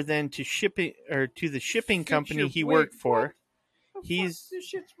rather than to the shipping company he worked for. This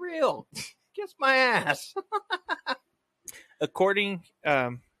shit's real. Kiss my ass. According,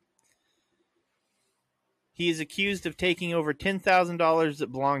 he is accused of taking over $10,000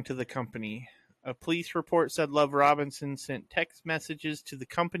 that belonged to the company. A police report said Love Robinson sent text messages to the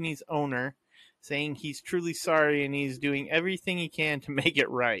company's owner saying he's truly sorry and he's doing everything he can to make it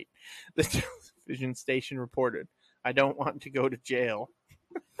right. The television station reported, "I don't want to go to jail."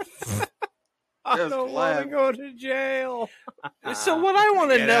 I Just don't laugh. want to go to jail. So what I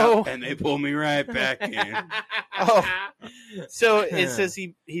want to Get know... out, and they pull me right back in. Oh, so it says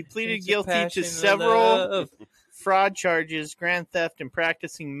he pleaded It's a guilty passion to of several love. fraud charges, grand theft, and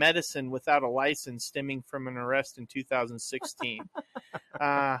practicing medicine without a license stemming from an arrest in 2016.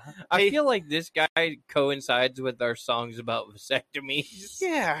 I feel like this guy coincides with our songs about vasectomies.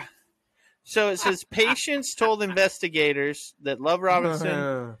 Yeah. So it says patients told investigators that Love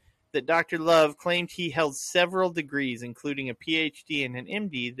Robinson that Dr. Love claimed he held several degrees, including a PhD and an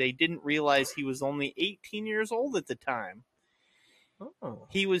MD. They didn't realize he was only 18 years old at the time. Oh.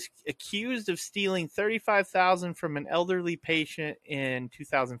 He was accused of stealing $35,000 from an elderly patient in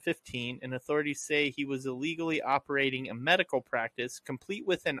 2015, and authorities say he was illegally operating a medical practice complete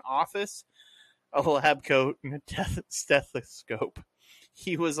with an office, a lab coat, and a stethoscope.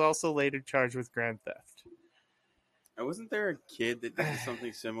 He was also later charged with grand theft. Wasn't there a kid that did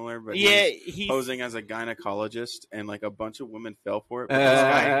something similar, but Yeah, he was he posing as a gynecologist, and like a bunch of women fell for it, but this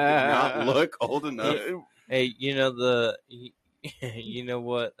guy did not look old enough. Hey, you know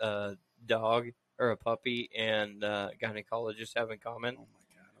what a dog or a puppy and gynecologist have in common? Oh my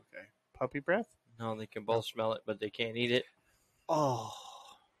god! Okay. puppy breath. No, they can both smell it, but they can't eat it. Oh,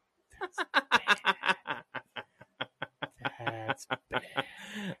 that's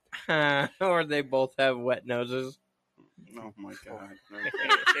bad. Or they both have wet noses. Oh my god!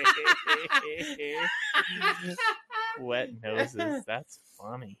 Wet noses. That's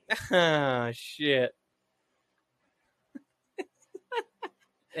funny. Ah, shit.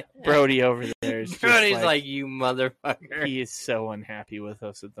 Brody over there is just Brody's like, you motherfucker. he is so unhappy with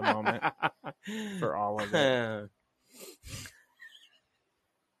us at the moment for all of it.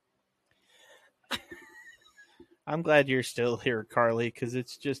 I'm glad you're still here, Carly, because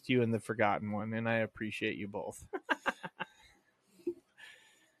it's just you and the forgotten one, and I appreciate you both.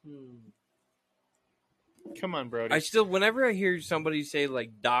 Come on, Brody. I still, whenever I hear somebody say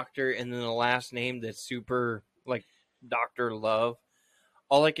like doctor and then the last name that's super like Dr. Love,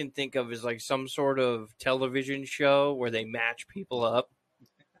 all I can think of is like some sort of television show where they match people up.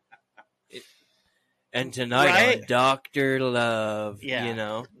 And tonight Right? on Dr. Love, Yeah. you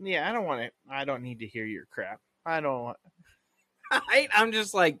know. Yeah, I don't want to. I don't need to hear your crap. I don't want. I'm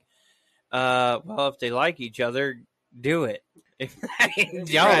just like, well, if they like each other, do it. If they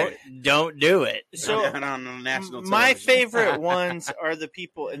don't do it. So, on national my television. favorite ones are the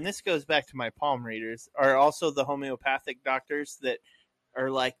people, and this goes back to my palm readers, are also the homeopathic doctors that are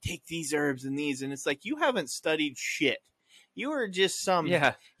like, take these herbs and these, and it's like, you haven't studied shit. You are just some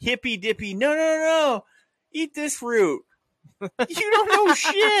hippy dippy. No. Eat this root. You don't know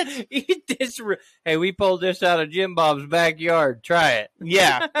shit. Eat this. Hey, we pulled this out of Jim Bob's backyard. Try it.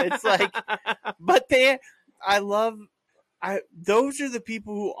 Yeah, it's like, but those are the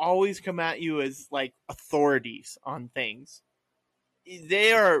people who always come at you as like authorities on things.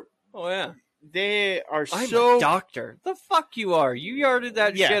 They are. Oh yeah. They are I'm so a doctor. The fuck you are. You yarded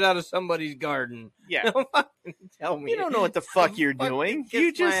that Yeah. shit out of somebody's garden. Yeah. Don't fucking tell me. You don't know what the fuck you're doing. Kiss You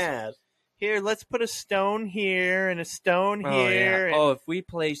my just ass. here. Let's put a stone here and a stone Oh, here. yeah. and- Oh, if we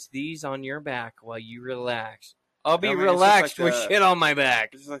place these on your back while you relax, I'll be I mean, it's just relaxed like with the- shit on my back.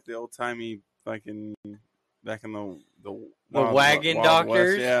 It's just like the old timey fucking back in the wagon Wild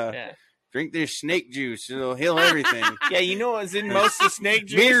doctors? West, yeah. yeah. Drink this snake juice; it'll heal everything. Yeah, you know what's in most of the snake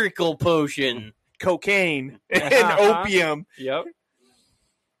juice? Miracle potion. Cocaine and Uh-huh. opium. Yep.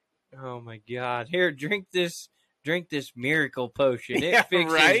 Oh my god. Here, drink this miracle potion. It Yeah,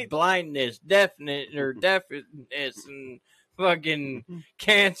 fixes right? blindness, deafness, and fucking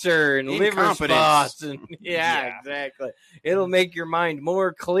cancer and liver Incompetence. spots and Yeah. exactly. It'll make your mind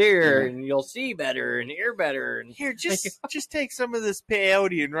more clear and you'll see better and hear better and Here, just take some of this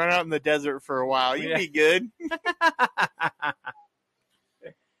peyote and run out in the desert for a while. You'll Yeah. be good.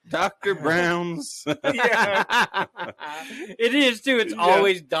 Dr. Brown's. Yeah. It is too. It's Yeah.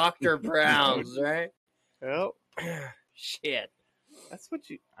 always Dr. Brown's, right? Well, Shit. that's what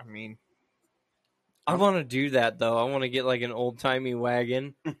you. I mean, I want to do that though. I want to get like an old timey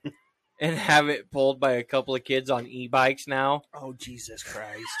wagon and have it pulled by a couple of kids on e-bikes now. oh Jesus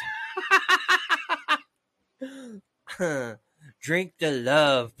Christ! Drink the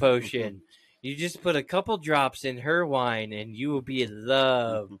love potion. You just put a couple drops in her wine and you will be in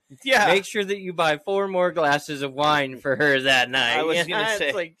love. Yeah, Make sure that you buy 4 more glasses of wine for her that night. I was You gonna know, say.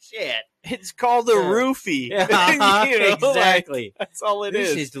 it's like shit. it's called a Yeah. roofie. Yeah, You know, like, exactly. that's all it This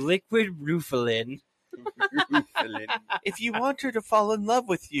is. is liquid Rufalin. If you want her to fall in love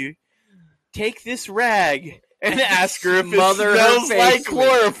with you, take this rag and ask her if it Smother her smells face like with-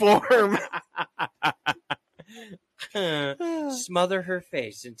 chloroform. Smother her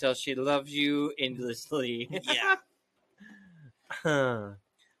face until she loves you endlessly. Yeah.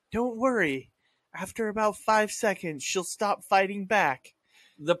 Don't worry. After about 5 seconds, she'll stop fighting back.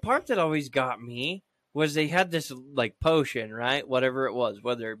 The part that always got me was they had this like potion, right? Whatever it was,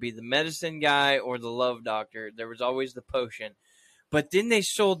 whether it be the medicine guy or the love doctor, there was always the potion. But then they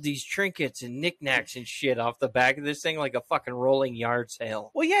sold these trinkets and knickknacks and shit off the back of this thing like a fucking rolling yard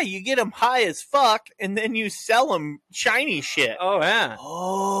sale. Well, yeah, you get them high as fuck, and then you sell them shiny shit. Oh yeah.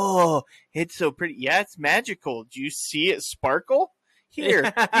 Oh, Oh, it's so pretty. Yeah, it's magical. Do you see it sparkle?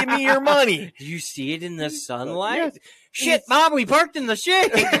 Here, give me your money. Do you see it in the sunlight? Yes. Shit, Mom, we parked in the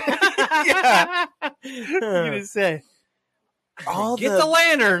shade. Yeah. I was gonna say Get the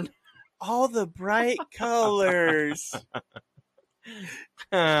lantern. all the bright colors.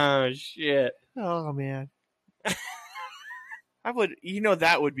 Oh shit. Oh man. I would,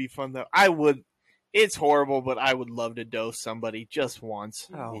 that would be fun though. I would. It's horrible, but I would love to dose somebody just once.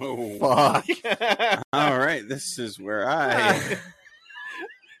 Whoa. Fuck. All right, this is where I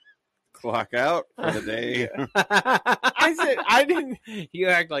clock out for the day. I said I didn't. You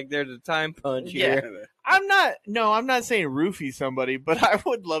act like there's a time punch Yeah. here. I'm not saying roofie somebody, but I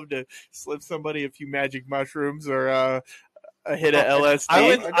would love to slip somebody a few magic mushrooms or a hit of LSD.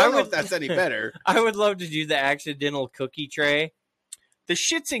 I don't know if that's any better. I would love to do the accidental cookie tray. The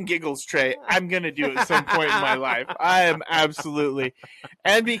shits and giggles tray, I'm going to do at some point in my life. I am absolutely.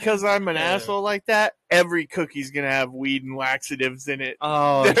 And because I'm an asshole like that, every cookie's going to have weed and laxatives in it.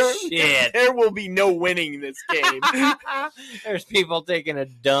 Oh, shit. There will be no winning this game. There's people taking a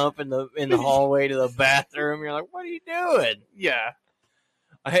dump in the hallway to the bathroom. You're like, what are you doing? Yeah.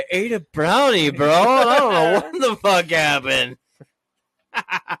 I ate a brownie, bro. I don't know what the fuck happened.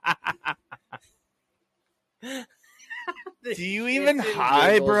 Do you even Shits and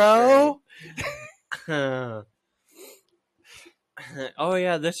high, giggles bro? tray. Oh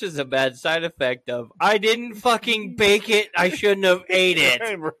yeah, this is a bad side effect of I didn't fucking bake it. I shouldn't have ate it.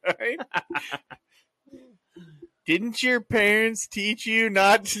 Right? Didn't your parents teach you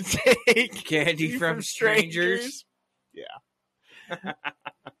not to take Candy from strangers. Yeah.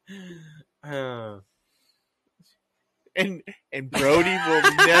 Uh, And Brody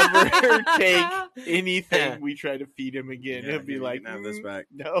will never take anything we try to feed him again. He'll be you like, can have this back.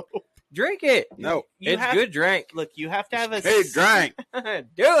 No. drink it. No. You It's have- good drink. Look, you have to have a Hey, drank. Do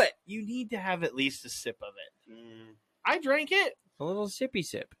it. You need to have at least a sip of it. Mm, I drank it. A little sippy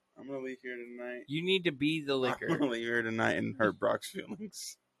sip. I'm gonna leave here tonight. You need to be the I'm liquor. gonna leave here tonight and hurt Brock's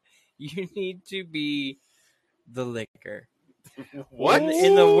feelings. You need to be the liquor. What?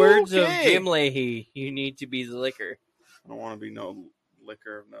 In the words of Okay. Jim Leahy, you need to be the liquor. I don't want to be no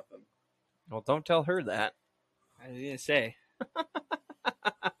liquor of nothing. Well, don't tell her that. I was gonna say.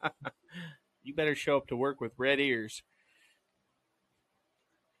 You better show up to work with red ears.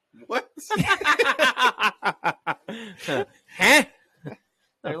 What? Huh?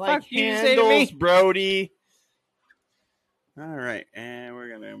 They're The like fuck you say to handles, me? Brody. All right, and we're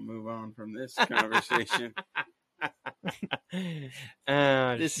gonna move on from this conversation.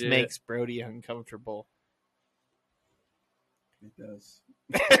 Oh, This shit. makes Brody uncomfortable. It does.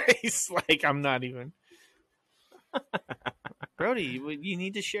 He's like, I'm not even. Brody, you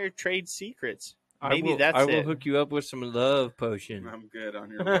need to share trade secrets. Maybe that's I will it. hook you up with some love potion. I'm good on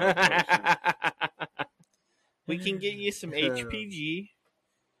your love potion. We can get you some HPG.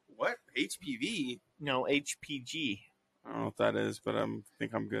 What? HPV? No, HPG. I don't know what that is, but I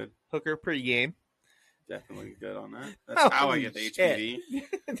think I'm good. Hooker pregame. Definitely good on that. That's how I get the Holy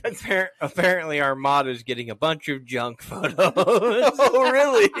HPV. Apparently, our mod is getting a bunch of junk photos. Oh,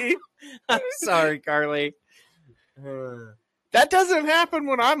 really? I'm sorry, Carly. That doesn't happen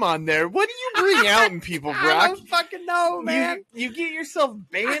when I'm on there. What do you bring out in people, I Brock? don't fucking know, man. You get yourself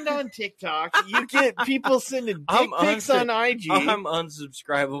banned on TikTok. You get people sending dick I'm pics on IG. I'm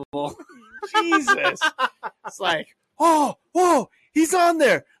unsubscribable. Jesus. It's like, whoa, he's on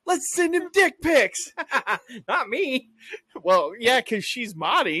there. Let's send him dick pics. Not me. Well, yeah, because she's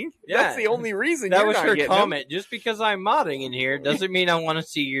modding. Yeah. That's the only reason That you're was not her getting them. comment. Just because I'm modding in here doesn't mean I want to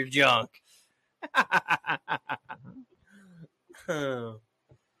see your junk. I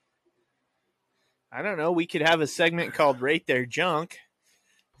don't know. We could have a segment called Rate Their Junk.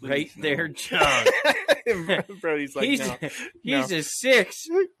 Right No. there, junk. Brody's like, he's no. he's a 6,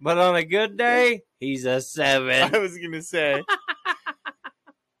 but on a good day, he's a 7. I was going to say.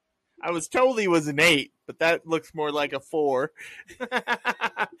 I was told he was an 8, but that looks more like a 4.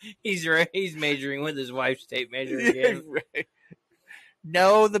 He's measuring with his wife's tape measure again. Right.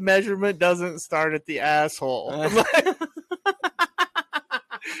 No, the measurement doesn't start at the asshole.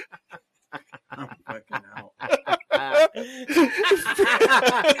 I'm fucking out.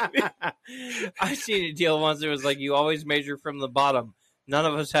 I seen a deal once. It was like you always measure from the bottom. None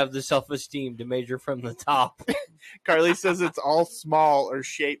of us have the self-esteem to measure from the top. Carly says it's all small or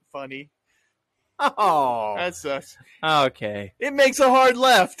shaped funny. Oh, That sucks. okay. It makes a hard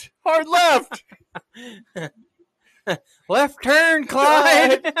left. Hard left. Left turn,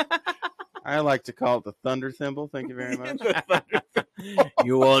 Clyde. I like to call it the thunder thimble. Thank you very much.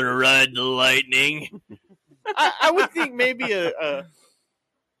 You want to ride the lightning? I would think maybe a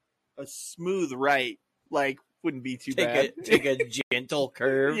a smooth right, like, wouldn't be too bad. Take a gentle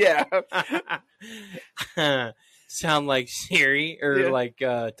curve. Yeah. Sound like Siri or Yeah. like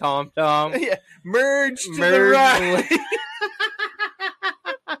Tom Tom. Yeah. Merge to the right.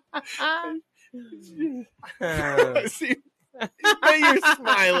 See, but you're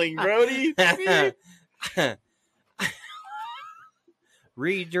smiling, Brody. See?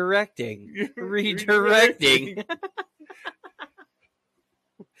 Redirecting.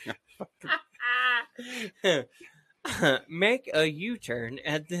 Make a U-turn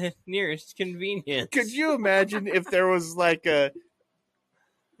at the nearest convenience. Could you imagine if there was like a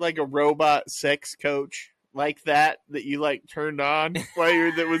robot sex coach like that you like turned on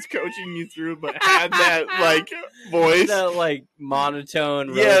while that was coaching you through, but had that like voice, that like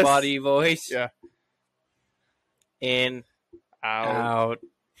monotone Yes. robot-y voice? Yeah. In, out.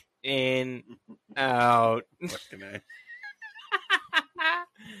 in, out. Fucking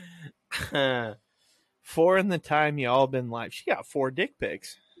A. 4 in the time y'all been live. She got 4 dick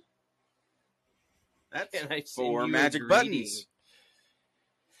pics. That's Can I send 4 you a magic greeting? buttons.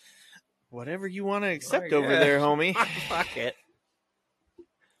 Whatever you want to accept I over guess. there, homie. Fuck it.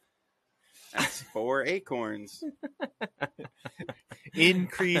 That's 4 acorns.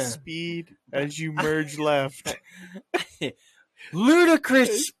 Increase speed as you merge left.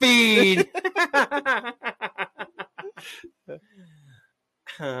 Ludicrous speed.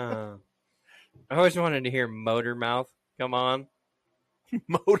 I always wanted to hear Motor Mouth. Come on.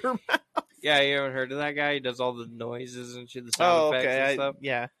 Motor. Yeah, you haven't heard of that guy? He does all the noises and shit, the sound effects and stuff.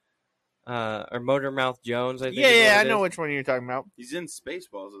 Yeah. Or Motor Mouth Jones, I think. Yeah, is what I it know is. which one you're talking about. He's in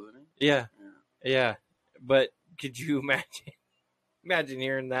Spaceballs, isn't Yeah, he? yeah. But could you imagine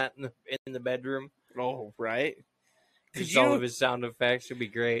hearing that in the bedroom? Oh, right. Just all of his sound effects would be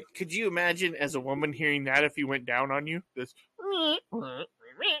great. Could you imagine as a woman hearing that if he went down on you? This.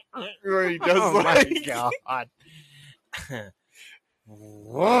 Or he does Oh my like, god.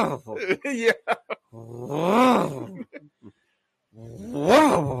 Whoa. yeah. Whoa.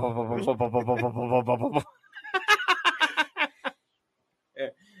 Whoa.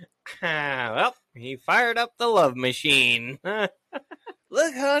 Well, he fired up the love machine.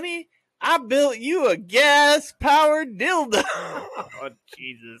 Look, honey, I built you a gas-powered dildo. Oh,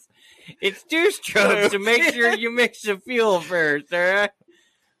 Jesus. It's 2 strokes to make sure you mix the fuel first, alright?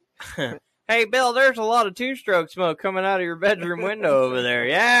 Hey, Bill, there's a lot of 2-stroke smoke coming out of your bedroom window over there.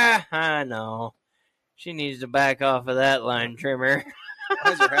 Yeah, I know. She needs to back off of that line trimmer. Why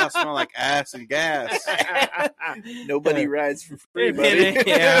does her house smell like ass and gas? Nobody rides for free, buddy.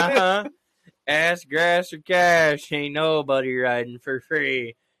 Yeah, huh? Ass, grass, or cash. Ain't nobody riding for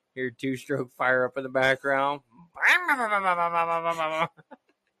free. Your 2-stroke fire up in the background.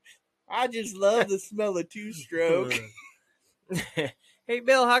 I just love the smell of two-stroke. Hey,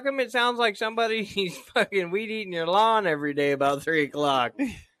 Bill, how come it sounds like somebody's fucking weed eating your lawn every day about 3 o'clock?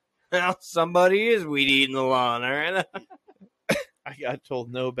 Well, somebody is weed eating the lawn, all right? I got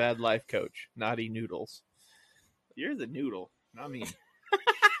told no bad life coach. Naughty noodles. You're the noodle, not me.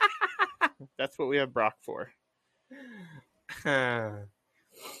 That's what we have Brock for. All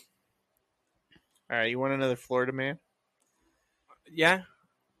right, you want another Florida man? Yeah.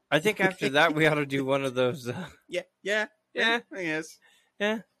 I think after that, we ought to do one of those. Yeah. Yeah. I guess.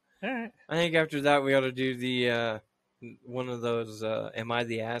 Yeah. All right. I think after that, we ought to do the one of those. Am I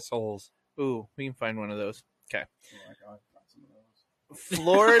the assholes? Ooh, we can find one of those. Okay. Oh my God, I got some of those.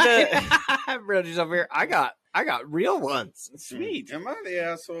 Florida. Brody's over here. I got real ones. Sweet. Am I the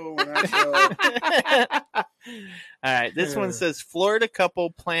asshole when I saw? All right, this one says Florida couple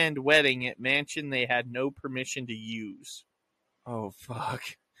planned wedding at mansion they had no permission to use. Oh fuck!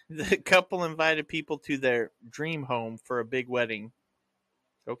 The couple invited people to their dream home for a big wedding.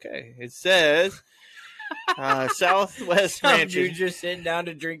 Okay, it says Southwest Some Ranches. dude just sitting down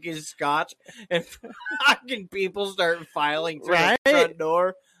to drink his scotch, and fucking people start filing through Right? the front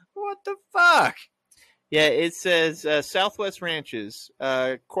door. What the fuck? Yeah, it says Southwest Ranches.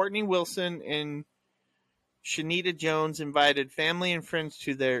 Courtney Wilson and Shanita Jones invited family and friends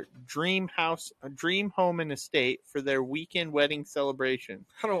to their dream home and estate for their weekend wedding celebration.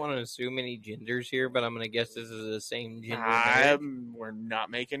 I don't want to assume any genders here, but I'm gonna guess this is the same gender. marriage. We're not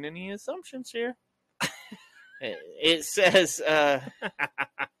making any assumptions here. It says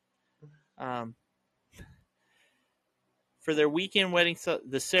for their weekend wedding,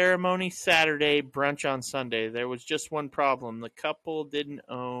 the ceremony Saturday, brunch on Sunday. There was just one problem. The couple didn't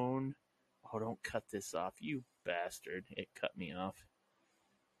own... Oh, don't cut this off, you bastard. It cut me off.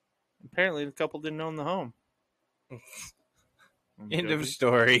 Apparently, the couple didn't own the home. End of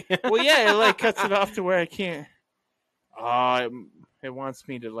story. Well, yeah, it like cuts it off to where I can't. It wants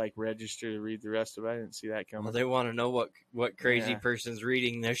me to like register to read the rest of it. I didn't see that coming. Well, they want to know what crazy Yeah. person's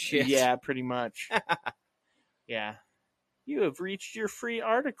reading this shit. Yeah, pretty much. Yeah. You have reached your free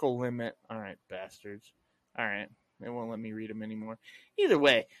article limit. All right, bastards. All right. They won't let me read them anymore. Either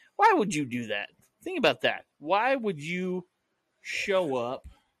way, why would you do that? Think about that. Why would you show up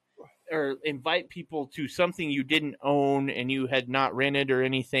or invite people to something you didn't own and you had not rented or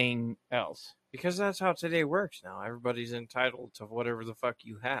anything else? Because that's how today works now. Everybody's entitled to whatever the fuck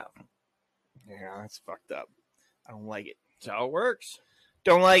you have. Yeah, that's fucked up. I don't like it. That's how it works.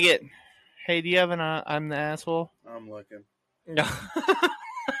 Don't like it. Hey, do you have an I'm the asshole? I'm looking. No.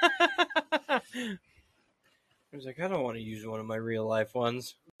 I was like, I don't want to use one of my real life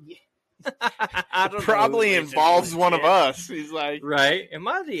ones. I don't know Probably who involves listens to one this of shit. us. He's like, Right? Am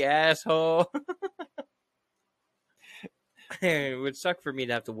I the asshole? It would suck for me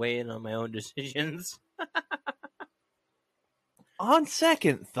to have to weigh in on my own decisions. on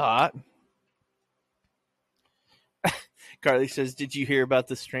second thought, Carly says, did you hear about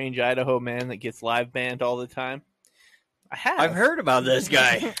the strange Idaho man that gets live banned all the time? I have. I've heard about this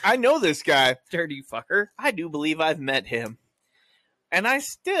guy. I know this guy. Dirty fucker. I do believe I've met him. And I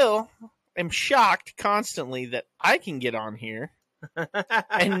still am shocked constantly that I can get on here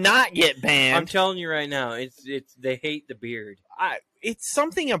and not get I'm banned. telling you right now, it's they hate the beard. It's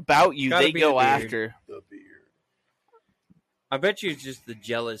something about you Gotta they be go the beard. after. The beard. I bet you it's just the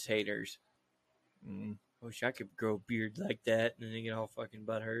jealous haters. Mm. Wish I could grow a beard like that and then get all fucking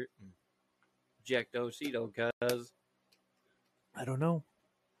butthurt. Jack Dosito, cuz. I don't know.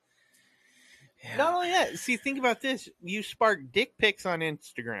 Yeah. Not only that, see, think about this. You spark dick pics on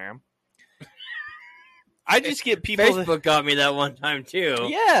Instagram. I just get people. Facebook got me that one time too.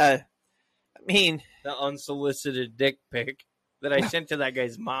 Yeah. I mean, The unsolicited dick pic that I sent to that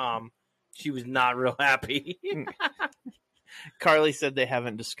guy's mom. She was not real happy. Carly said they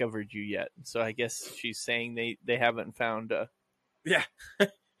haven't discovered you yet. So I guess she's saying they haven't found Yeah.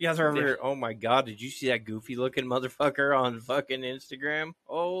 Yeah, oh my god, did you see that goofy looking motherfucker on fucking Instagram?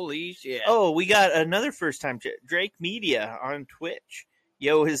 Holy shit. Oh, we got another first time Drake Media on Twitch.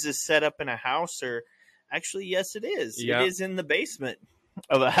 Yo, is this set up in a house or actually yes it is. Yeah. It is in the basement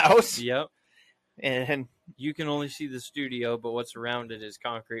of a house. Yep. And You can only see the studio, but what's around it is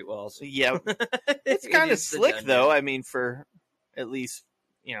concrete walls. yeah, it's It kind of is the slick dungeon. though. I mean, for at least,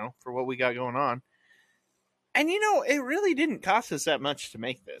 for what we got going on. And it really didn't cost us that much to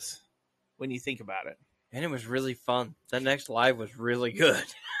make this when you think about it. And it was really fun. That next live was really good.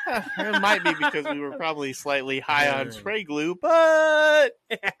 It might be because we were probably slightly high on spray glue, but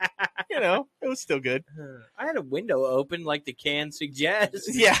it was still good. I had a window open like the can suggests.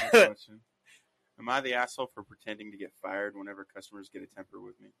 Yeah. Question. Am I the asshole for pretending to get fired whenever customers get a temper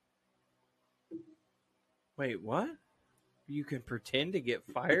with me? Wait, what? You can pretend to get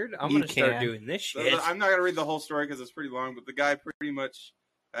fired? I'm You going to start can. doing this So, shit. I'm not gonna read the whole story because it's pretty long, but the guy pretty much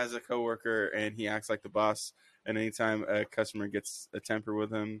has a coworker and he acts like the boss. And anytime a customer gets a temper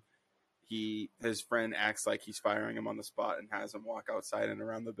with him, his friend acts like he's firing him on the spot and has him walk outside and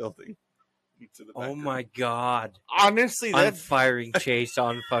around the building. To the back Oh room. my god. Honestly, I'm that's firing Chase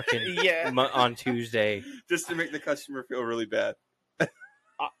on fucking yeah. on Tuesday. Just to make the customer feel really bad.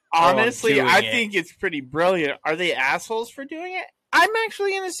 Honestly, doing I it. think it's pretty brilliant. Are they assholes for doing it? I'm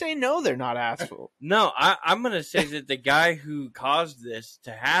actually going to say no, they're not assholes. No, I'm going to say that the guy who caused this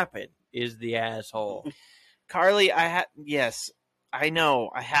to happen is the asshole. Carly, yes, I know.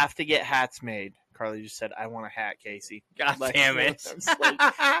 I have to get hats made. Carly just said, I want a hat, Casey. God Like, damn it. it's like-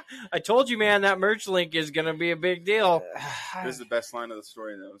 I told you, man, that merch link is going to be a big deal. This is the best line of the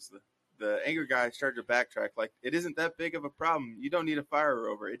story, though. Is the angry guy started to backtrack, like, it isn't that big of a problem. You don't need to fire her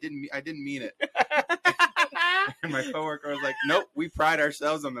over. I didn't mean it. And my coworker was like, nope, we pride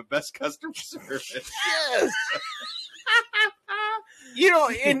ourselves on the best customer service. Yes.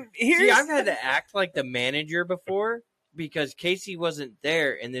 And here's See, I've had to act like the manager before because Casey wasn't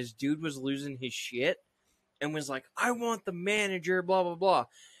there and this dude was losing his shit and was like, I want the manager, blah, blah, blah.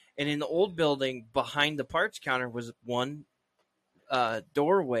 And in the old building behind the parts counter was one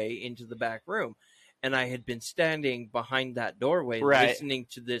doorway into the back room. And I had been standing behind that doorway Right. listening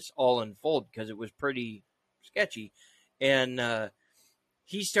to this all unfold because it was pretty sketchy. And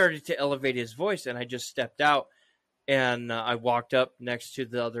he started to elevate his voice and I just stepped out and I walked up next to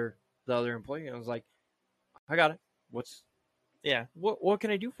the other employee and I was like, I got it. What can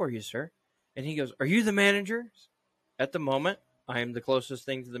I do for you, sir? And he goes, are you the manager? At the moment, I am the closest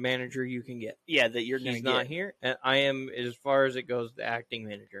thing to the manager you can get. yeah, that you're going to He's get. not here, and I am, as far as it goes, the acting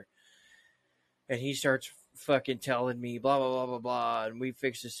manager. And he starts fucking telling me blah blah blah blah blah, and we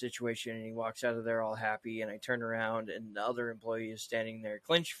fixed the situation, and he walks out of there all happy, and I turn around and the other employee is standing there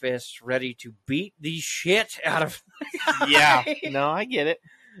clenched fists ready to beat the shit out of Yeah. No, I get it.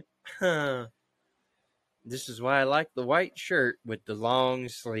 This is why I like the white shirt with the long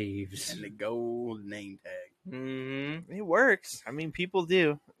sleeves And the gold name tag. Mm-hmm. It works. I mean, people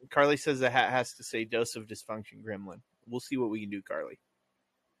do. Carly says the hat has to say dose of dysfunction gremlin. We'll see what we can do, Carly.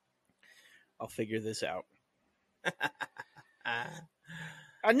 I'll figure this out.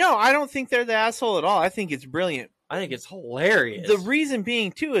 No, I don't think they're the asshole at all. I think it's brilliant. I think it's hilarious. The reason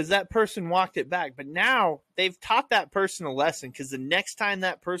being, too, is that person walked it back. But now they've taught that person a lesson, because the next time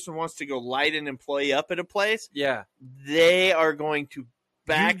that person wants to go light an employee up at a place, yeah, they are going to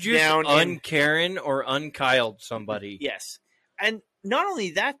back you just down. un-Karen or un-Kyled somebody. Yes. And not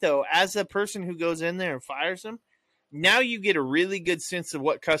only that, though, as a person who goes in there and fires them, now you get a really good sense of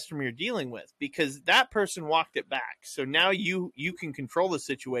what customer you're dealing with, because that person walked it back. So now you can control the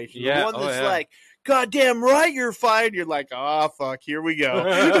situation. Yeah. The one that's like, goddamn right, you're fired. You're like, oh, fuck, here we go.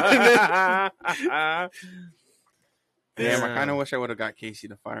 Damn, I kind of wish I would have got Casey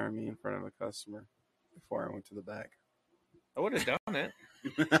to fire me in front of a customer before I went to the back. I would have done it.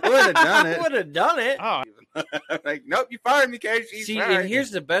 I would have done it. Would have done it. Oh, Like, nope, you fired me, Casey. See, Sorry. and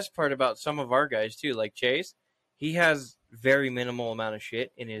here's the best part about some of our guys too, like Chase. He has very minimal amount of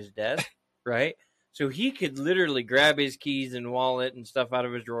shit in his desk, right? So he could literally grab his keys and wallet and stuff out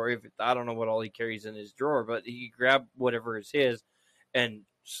of his drawer. I don't know what all he carries in his drawer, but he could grab whatever is his and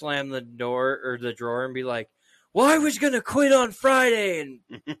slam the door or the drawer and be like, "Well, I was gonna quit on Friday," and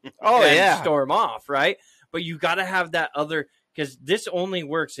storm off, right? But you got to have that other, because this only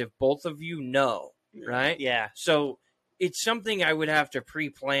works if both of you know, right? yeah. So it's something I would have to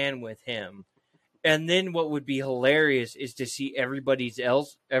pre-plan with him. And then what would be hilarious is to see everybody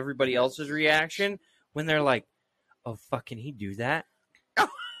else's reaction when they're like, "Oh, fuck, can he do that?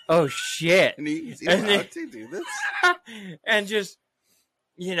 Oh, shit." And he's And allowed then- to do this. And just,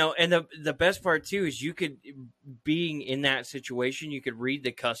 and the best part too is you could, being in that situation, you could read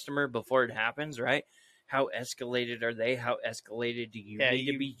the customer before it happens, right? How escalated are they? How escalated do you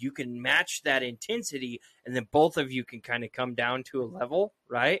need to be? You can match that intensity, and then both of you can kind of come down to a level,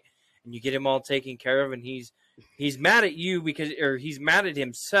 right? And you get him all taken care of, and he's mad at you or he's mad at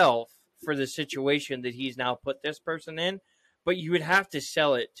himself for the situation that he's now put this person in. But you would have to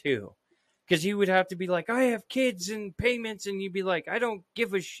sell it too, because he would have to be like, "I have kids and payments," and you'd be like, "I don't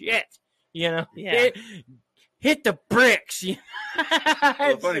give a shit," Yeah. Hit the bricks. Well,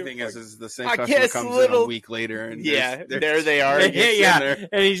 the funny thing is the same I customer guess comes in little- a week later, and Yeah, there's there they are. yeah, there.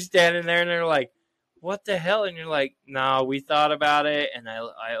 and he's standing there, and they're like, "What the hell?" And you're like, "No, we thought about it, and I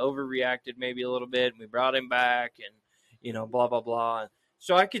overreacted maybe a little bit, and we brought him back, and blah blah blah."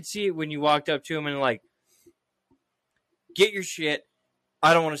 So I could see it when you walked up to him and like, "Get your shit.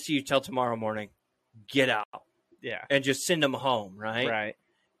 I don't want to see you till tomorrow morning. Get out." Yeah. And just send him home, right? Right.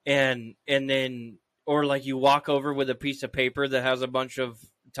 And then, or like you walk over with a piece of paper that has a bunch of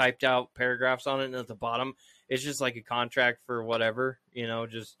typed out paragraphs on it, and at the bottom it's just like a contract for whatever,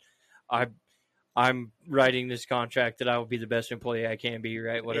 just I'm writing this contract that I will be the best employee I can be,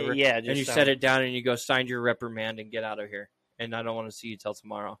 right? Whatever. Yeah. And you set it down and you go, "Sign your reprimand and get out of here. And I don't want to see you till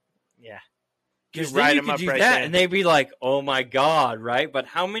tomorrow." Yeah. Because write then you them could up do right that, then. and they'd be like, "Oh my god," right? But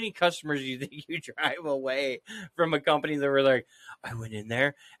how many customers do you think you drive away from a company that were like, "I went in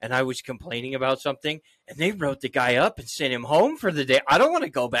there and I was complaining about something, and they wrote the guy up and sent him home for the day. I don't want to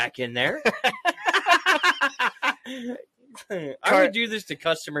go back in there." I would do this to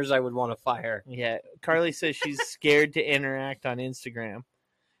customers I would want to fire. Yeah. Carly says she's scared to interact on Instagram.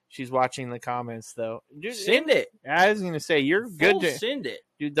 She's watching the comments, though. Dude, Send it. I was going to say, you're good Full to... send it.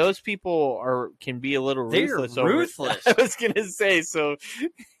 Dude, those people can be a little They're ruthless. over it. ruthless. I was gonna say, so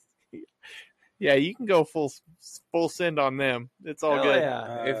yeah, you can go full send on them. It's all Hell good.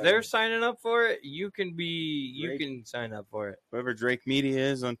 yeah. If they're signing up for it, you can sign up for it. Whoever Drake Media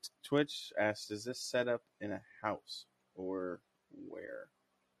is on Twitch asked, "Is this set up in a house or where?"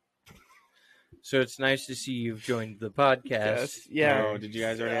 So it's nice to see you've joined the podcast. Yes. Yeah. Oh, did you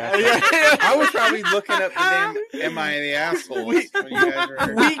guys already ask that? I was probably looking up the name "Am I the Asshole?" when you guys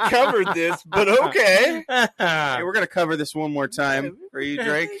were... We covered this, but okay. Hey, we're gonna cover this one more time for you,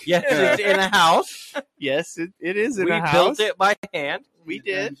 Drake. Yes, it's in a house. Yes, it is in We a house. built it by hand. We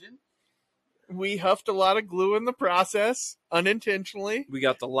did. We huffed a lot of glue in the process, unintentionally. We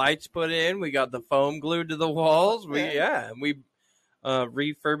got the lights put in. We got the foam glued to the walls. We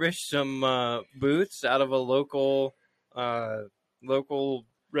refurbished some booths out of a local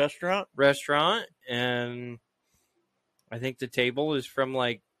restaurant, and I think the table is from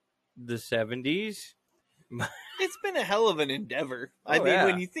like the 70s. It's been a hell of an endeavor. I Oh, mean, yeah.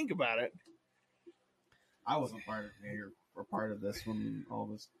 when you think about it. I wasn't part of it or part of this when all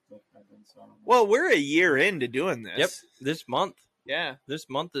this stuff happened. So I don't know. Well, we're a year into doing this. Yep, this month. Yeah. This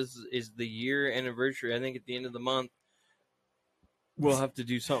month is the year anniversary. I think at the end of the month, we'll have to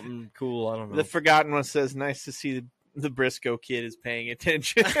do something cool. I don't know. The Forgotten One says, nice to see the Briscoe kid is paying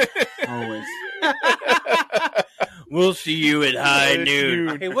attention. Always. We'll see you at high At noon.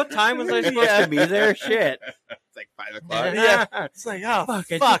 noon. Hey, what time was I supposed to be there? Shit. It's like 5 o'clock. Yeah. It's like, oh,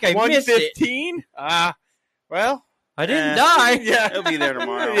 Fuck, I fuck, think I missed it. 1:15? Well, I didn't die. Yeah. He'll be there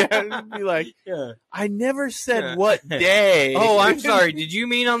tomorrow. Yeah, it'd be like, Yeah. I never said Yeah. what day. Oh, I'm sorry. Did you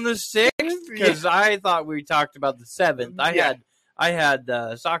mean on the 6th? Because I thought we talked about the 7th. I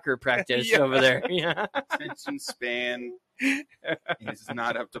had soccer practice Yeah. over there. Yeah. Attention span is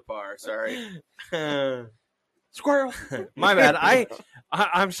not up to par. Sorry. Squirrel. My bad.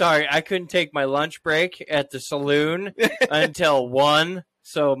 I'm sorry. I couldn't take my lunch break at the saloon until 1.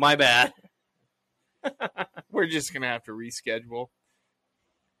 So my bad. We're just going to have to reschedule.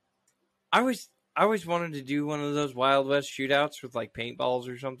 I always wanted to do one of those Wild West shootouts with like paintballs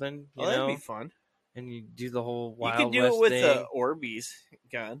or something. You That'd know, be fun. and you do the whole Wild You could do West it with thing. the Orbeez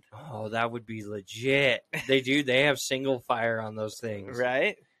gun, Oh, that would be legit. They do. They have single fire on those things.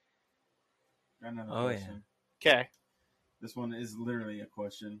 right? Got another Oh, yeah. question. Okay. This one is literally a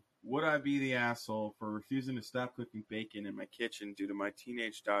question. Would I be the asshole for refusing to stop cooking bacon in my kitchen due to my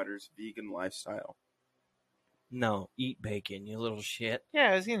teenage daughter's vegan lifestyle? No, eat bacon, you little shit.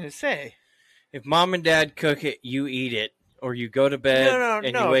 Yeah, I was going to say. If mom and dad cook it, you eat it, or you go to bed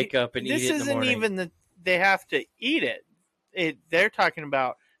and you wake up and eat This it in the isn't morning. even that they have to eat it. They're talking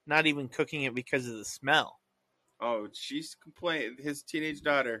about not even cooking it because of the smell. Oh, she's complaining. His teenage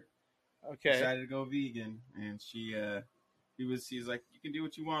daughter Okay. decided to go vegan, and he's like, you can do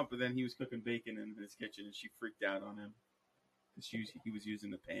what you want, but then he was cooking bacon in his kitchen, and she freaked out on him. He was using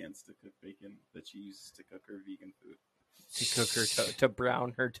the pans to cook bacon that she uses to cook her vegan food. To cook her to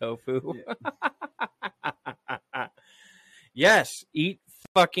brown her tofu. Yeah. Yes, eat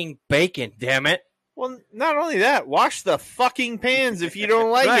fucking bacon, damn it. Well, not only that, wash the fucking pans if you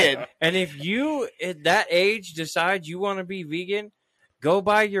don't like Right. it. And if you at that age decide you want to be vegan, go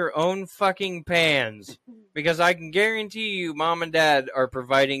buy your own fucking pans, because I can guarantee you mom and dad are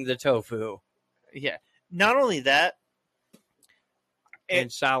providing the tofu Yeah. Not only that, and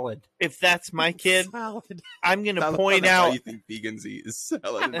salad. if that's my kid, Salad. I'm going to Salad. point That's all out. you think vegans eat is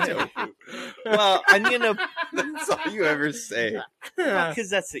salad and tofu. Well, I'm going to. That's all you ever say. Because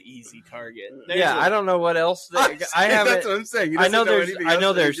that's the easy target. Yeah, I don't know what else. I That's haven't. what I'm saying. He I know doesn't there's- anything I else, know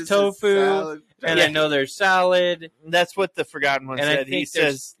so he there's just says tofu, salad. And Yeah. I know there's salad. That's what the Forgotten One And I said. He think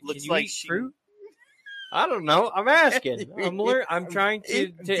there's- says, can looks you like eat she. fruit. I don't know. I'm asking. I'm trying to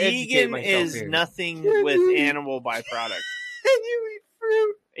educate Vegan myself is here. nothing with animal byproduct. And you eat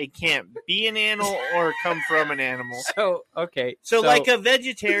fruit. It can't be an animal or come from an animal. So okay. So like a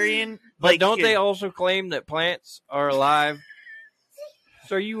vegetarian, but like don't they also claim that plants are alive?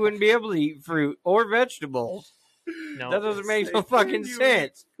 So you wouldn't be able to eat fruit or vegetables. No. That doesn't make Say no fucking fruit, you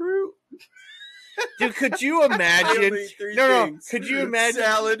sense. Fruit. Dude, could you I imagine? only eat three No, things. could you imagine?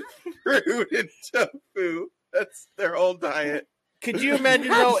 Salad, fruit, and tofu. That's their whole diet. Could you imagine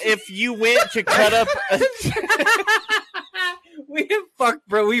though if you went to cut up?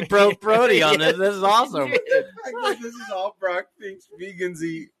 We broke Brody on this. This is awesome. I guess this is all Brock thinks vegans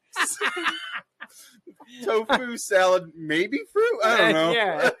eat. Tofu, salad, maybe fruit? I don't know.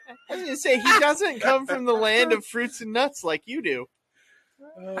 Yeah. I was gonna say he doesn't come from the land of fruits and nuts like you do,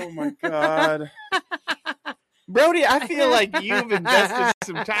 Oh my god. Brody. I feel like you've invested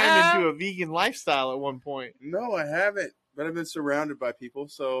some time into a vegan lifestyle at one point. No, I haven't. But I've been surrounded by people,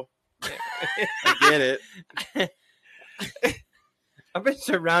 so I get it. I've been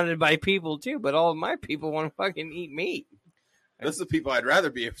surrounded by people too, but all of my people want to fucking eat meat. Those are the people I'd rather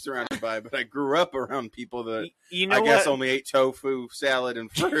be surrounded by, but I grew up around people that You know I guess what? only ate tofu, salad,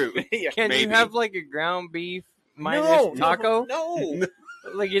 and fruit. Yeah. Can you Maybe. have like a ground beef minus taco? No.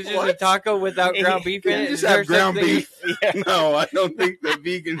 Like it's just a What? taco without ground beef in You it? just Is there have ground something- beef. No, I don't think that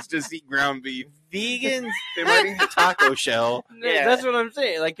vegans just eat ground beef. Vegans. They might eat the taco shell. Yeah. That's what I'm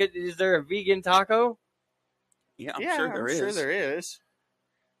saying. Like, is there a vegan taco? Yeah, Yeah, sure there is. Sure there is.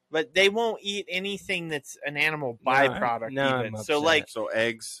 But they won't eat anything that's an animal byproduct. No, I'm even. upset. So, like, So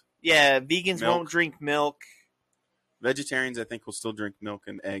eggs. yeah, vegans Milk. won't drink milk. Vegetarians, I think, will still drink milk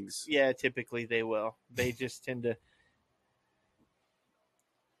and eggs. Yeah, typically they will. They just tend to.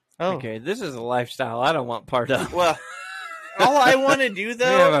 Oh, Okay, this is a lifestyle I don't want part of. well, all I want to do You though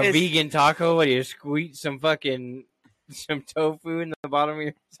have a is vegan taco where you squeeze some fucking some tofu in the bottom of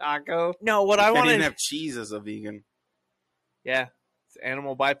your taco. No, what You I can't want even to. have cheese as a vegan. Yeah, it's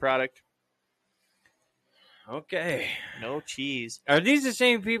animal byproduct. Okay. No cheese. Are these the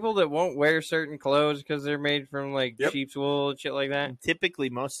same people that won't wear certain clothes because they're made from like Yep. sheep's wool and shit like that? And typically,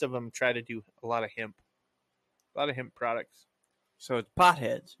 most of them try to do a lot of hemp. A lot of hemp products. So it's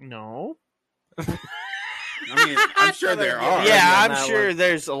potheads. No. I mean, I'm sure there are. Yeah, on I'm that sure one.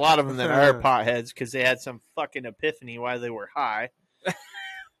 there's a lot of them that are potheads because they had some fucking epiphany while they were high.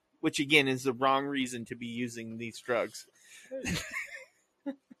 Which, again, is the wrong reason to be using these drugs.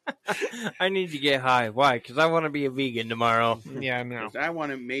 I need to get high. Why? Because I want to be a vegan tomorrow. Yeah, no. I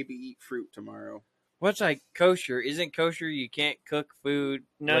want to maybe eat fruit tomorrow. What's like kosher? Isn't kosher you can't cook food?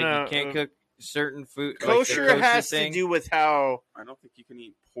 No, like, no, you can't cook certain food. like the Kosher has thing? to do with how. I don't think you can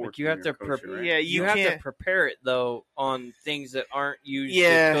eat pork. Like you when have you're to kosher, prep- right? Yeah, You you have can't. to prepare it though on things that aren't used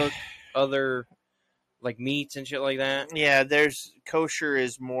Yeah. to cook other like meats and shit like that. Yeah, there's kosher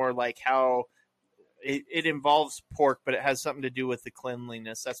is more like how it involves pork, but it has something to do with the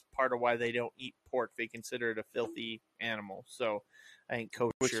cleanliness. That's part of why they don't eat pork. They consider it a filthy animal. So I think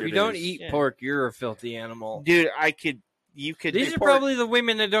kosher. Which If it you don't is. eat Yeah. pork, you're a filthy animal. Dude, you could. These are pork- probably the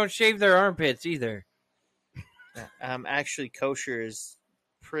women that don't shave their armpits either. Actually, kosher is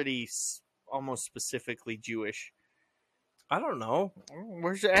pretty almost specifically Jewish. I don't know.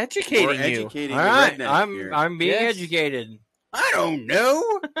 Where's educating We're you? educating All the right, redneck here. I'm being Yes. educated. I don't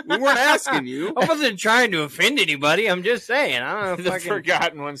know. We weren't asking you. I wasn't trying to offend anybody. I'm just saying. I don't know. If The I can...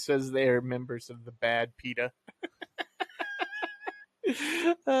 Forgotten One says they are members of the Bad PETA.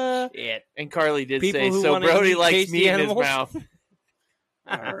 Shit. And Carly did People say, who so wanna Brody eat likes tasty meat in his animals?" mouth.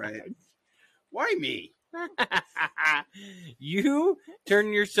 All right. Why me? You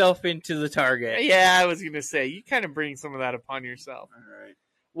turn yourself into the target. Yeah, I was going to say, you kind of bring some of that upon yourself. All right.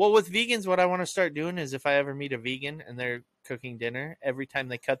 Well, with vegans, what I want to start doing is if I ever meet a vegan and they're cooking dinner, every time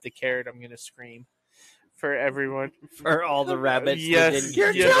they cut the carrot, I'm going to scream for everyone. For all the rabbits. that Yes, didn't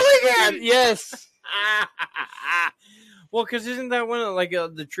you're get it. killing it. Yes. Well, because isn't that one of like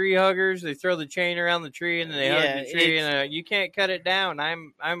the tree huggers? They throw the chain around the tree and then they Yeah, hug the tree, it's- and you can't cut it down.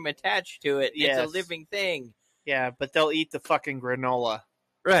 I'm attached to it. It's Yes. a living thing. Yeah, but they'll eat the fucking granola.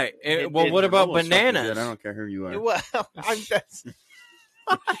 Right. It Well, did what about Almost fucking bananas? good. I don't care who you are. Well, that's...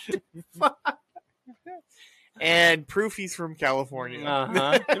 And Proofy's from California.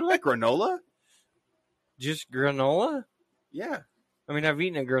 Uh-huh. You don't like granola? Just granola? Yeah. I mean, I've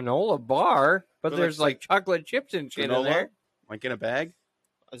eaten a granola bar, but But there's it's like like chocolate chips and shit in Granola? there. Like in a bag?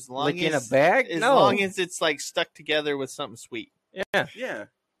 As long Like in a as bag? as No. long as it's like stuck together with something sweet. Yeah. Yeah. Oh, Yeah, that's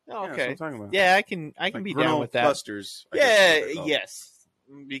what okay. I'm talking about. Yeah, I can Like be granola down with that. clusters. I guess is Yeah, what they're called. yes.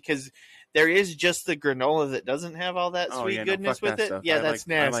 Because there is just the granola that doesn't have all that Oh, sweet yeah, no, goodness fuck with that it. stuff. Yeah, I that's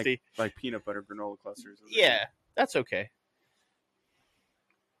like- I like- nasty. Like peanut butter granola clusters. Yeah, that's okay.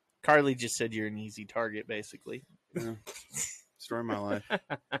 Carly just said you're an easy target, basically. Yeah. Story of my life.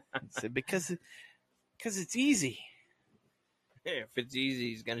 Said because it's easy. If it's easy,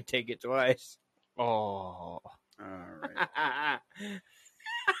 he's going to take it twice. Oh, All right.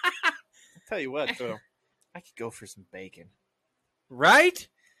 tell you what though, I could go for some bacon. Right?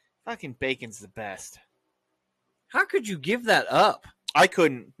 Fucking bacon's the best. How could you give that up? I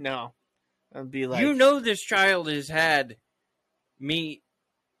couldn't. No, I'd be like, You know this child has had meat,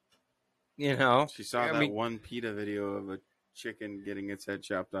 you know. She saw I that mean- one PETA video of a chicken getting its head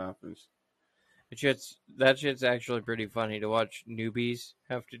chopped off. And That shit's actually pretty funny to watch newbies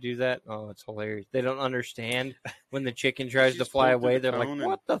have to do that. Oh, it's hilarious. They don't understand when the chicken tries She to just fly pulled through away. the They're like, cone and-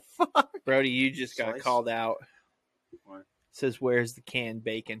 what the fuck? Brody, you just got Slice? called out. What? Says, where's the canned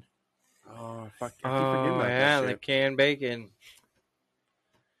bacon? Oh, fuck. I keep forgetting Oh, about yeah, that the shit. canned bacon.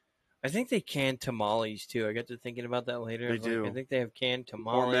 I think they can tamales, too. I got to thinking about that later. They I was like, do. I think they have canned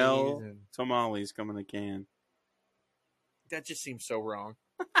tamales. Hormel and- tamales come in a can. That just seems so wrong.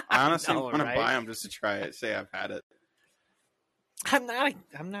 I honestly know, want to right? buy them just to try it. Say I've had it. I'm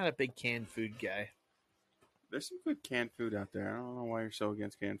not a big canned food guy. There's some good canned food out there. I don't know why you're so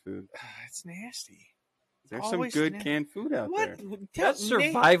against canned food. It's nasty. There's some Always good na- canned food out What? there. That's Tell-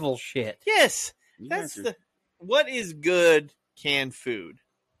 survival shit. Yes, You that's guys are- the. What is good canned food?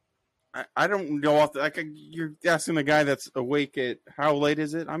 I don't know off the, like you're asking the guy that's awake at how late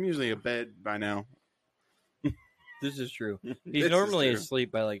is it? I'm usually in bed by now. This is true. This He's is normally true.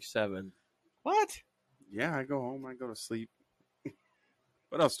 asleep by like 7. What? Yeah, I go home, I go to sleep.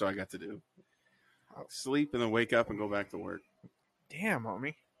 What else do I got to do? Sleep and then wake up and go back to work. Damn,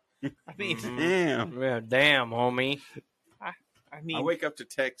 homie. I mean, Mhm. Damn. Yeah, damn, homie. I mean, I wake up to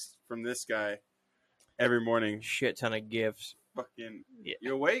text from this guy every morning. Shit ton of gifts. Fucking, Yeah.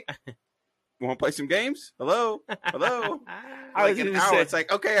 you awake? Want to play some games? Hello? Hello? I was Like an gonna hour. say- It's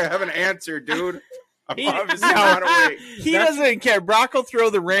like, okay, I have an answer, dude. I'm He- obviously not awake. He doesn't care. Brock will throw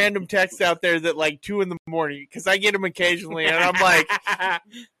the random text out there that like 2 a.m. because I get him occasionally, and I'm like,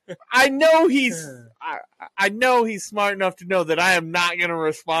 I know I know he's smart enough to know that I am not going to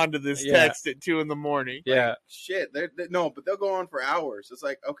respond to this Yeah. text at 2 a.m. Yeah. Shit. No, but they'll go on for hours. It's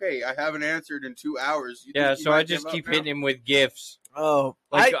like, okay, I haven't answered in 2 hours. You Yeah, think you so might I just give up keep now? hitting him with gifts. Oh,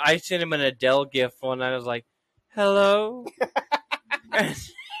 Like I sent him an Adele gift one night. I was like, "Hello,"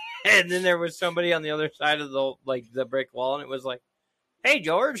 and then there was somebody on the other side of the brick wall, and it was like, "Hey,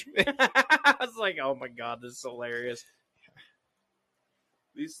 George." I was like, "Oh my god, this is hilarious."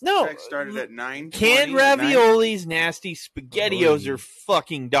 These No, texts started at 9:20 canned at night. raviolis, nasty spaghettios Oy. are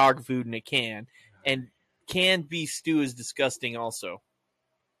fucking dog food in a can, and canned beef stew is disgusting. Also,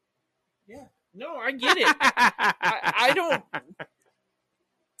 yeah, no, I get it. I don't.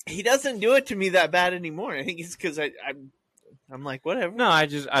 He doesn't do it to me that bad anymore. I think it's because I'm like, whatever. No, I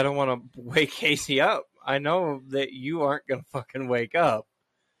don't want to wake Casey up. I know that you aren't gonna fucking wake up,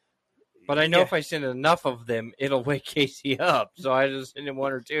 but I know Yeah. if I send enough of them, it'll wake Casey up. So I just send him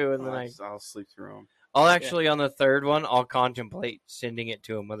 1 or 2, and then I'll sleep through them. I'll actually on the third one, I'll contemplate sending it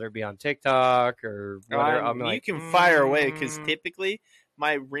to him, whether it be on TikTok or whatever. I'm you like, can fire away because "Mm." typically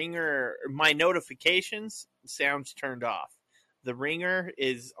my notifications sounds turned off. The ringer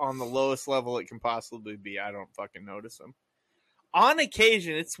is on the lowest level it can possibly be. I don't fucking notice them. On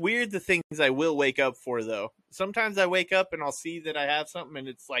occasion, it's weird the things I will wake up for though. Sometimes I wake up and I'll see that I have something and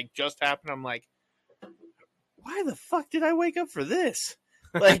it's like just happened. I'm like, why the fuck did I wake up for this?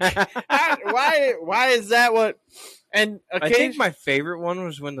 Like, why is that what? And I think occasionally, my favorite one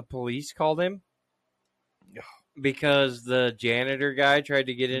was when the police called him because the janitor guy tried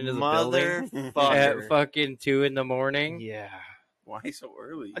to get into the building at motherfucker. fucking 2 a.m. Yeah. Why so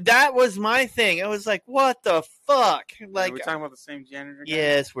early? That was my thing. I was like, what the fuck? Like, Like, we're talking about the same janitor guy?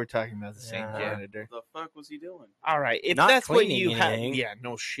 yes, we're talking about the same Yeah. janitor. What the fuck was he doing? All right. If Not that's what cleaning you have, anything. yeah,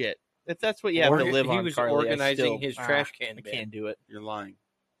 no shit. If that's what you have to live He on, was Carly, I organizing still- his trash can I bin. can't do it. You're lying.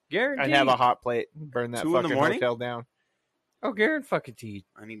 Guaranteed. I'd have a hot plate and burn that 2 in the fucking morning? hotel down. Oh, Garrett fucking teed.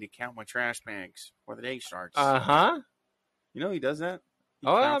 I need to count my trash bags before the day starts. Uh-huh. You know he does that? He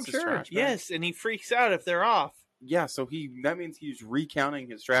Oh, counts I'm his sure. trash bags. Yes, and he freaks out if they're off. Yeah, so that means he's recounting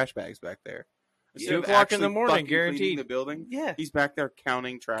his trash bags back there. Instead 2 of o'clock in the actually morning, fucking cleaning guaranteed. the building. Yeah. He's back there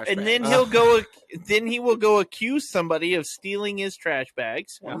counting trash And bags. then he'll go. Then he will go accuse somebody of stealing his trash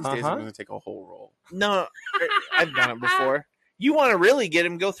bags. One of these days Uh-huh. I'm going to take a whole roll. No, I've done it before. You want to really get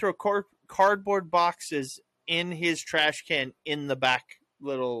him? Go throw cardboard boxes in his trash can in the back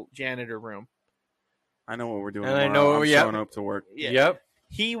little janitor room. I know what we're doing And I tomorrow. know- I'm yep. showing up to work. Yeah. Yep.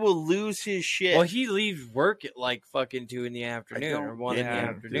 He will lose his shit. Well, he leaves work at like fucking 2 in the afternoon or don't 1 in the get it,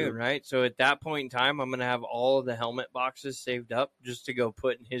 afternoon, dude. right? So at that point in time, I'm gonna have all of the helmet boxes saved up just to go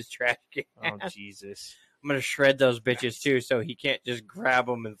put in his trash can. oh Jesus! I'm gonna shred those bitches too, so he can't just grab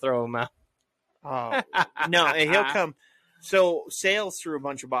them and throw them out. Oh no, and he'll come. So Sales threw a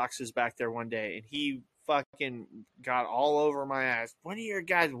bunch of boxes back there one day, and he fucking got all over my ass. One of your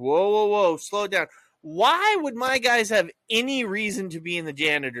guys, whoa, slow down. Why would my guys have any reason to be in the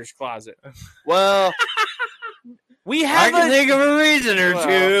janitor's closet? Well, we I have can think of a reason or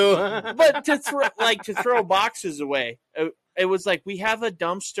Well, two. but to throw boxes away, it was like we have a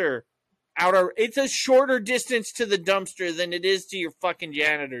dumpster out our. It's a shorter distance to the dumpster than it is to your fucking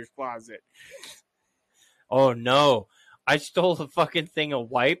janitor's closet. Oh no! I stole the fucking thing of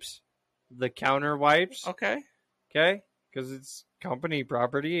wipes, the counter wipes. Okay. Okay, because it's company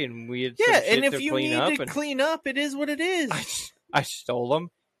property, and we had Yeah, some shit and if to you clean need up. to And clean up, it is what it is. I stole them.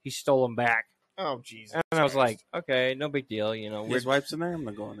 He stole them back, Oh Jesus! and I was like, okay, no big deal. You know, His wipes in there? I'm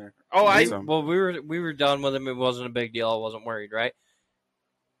going to go in there. Oh, I- Need some. Well, we were done with him. It wasn't a big deal. I wasn't worried, right?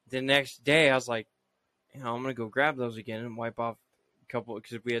 The next day, I was like, you know, I'm gonna go grab those again and wipe off a couple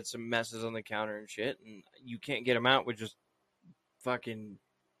because we had some messes on the counter and shit, and you can't get them out with just fucking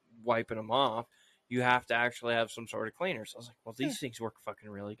wiping them off. You have to actually have some sort of cleaner. So I was like, well, these things work fucking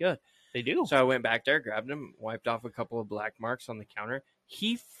really good. They do. So I went back there, grabbed him, wiped off a couple of black marks on the counter.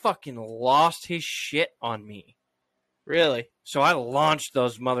 He fucking lost his shit on me. Really? So I launched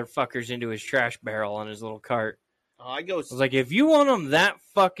those motherfuckers into his trash barrel on his little cart. Oh, I go. I was like, if you want them that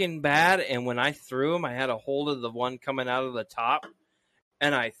fucking bad, and when I threw them, I had a hold of the one coming out of the top,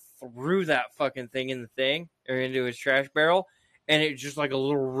 and I threw that fucking thing in the thing, or into his trash barrel, and it was just like a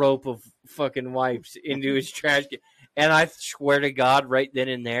little rope of fucking wipes into his trash can. And I swear to God, right then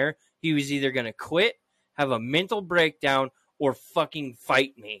and there, he was either going to quit, have a mental breakdown, or fucking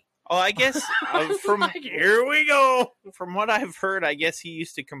fight me. Oh, I guess from here we go. From what I've heard, I guess he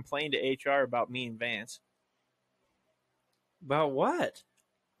used to complain to HR about me and Vance About what?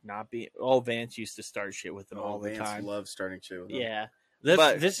 not being. Oh, Vance used to start shit with him all the Vance time. loves starting shit with him. Yeah,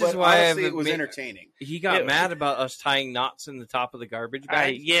 This is But why honestly, it was I've entertaining. he got Yeah. mad about us tying knots in the top of the garbage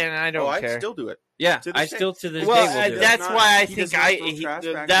bag. and I don't I care. still do it. Yeah, To this I day. still to this Well, day will do it. that's Not- why I he think does not throw trash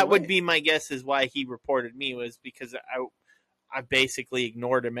bags that away. would be my guess is why he reported me was because I basically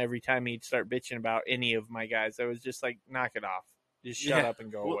ignored him every time he'd start bitching about any of my guys. I was just like, knock it off, just shut Yeah. up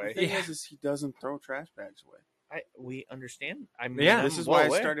and go Well, away. the thing Yeah. is he doesn't throw trash bags away. We understand. I mean, Yeah. This is well why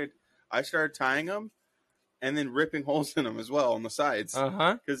aware. I started tying them and then ripping holes in them as well on the sides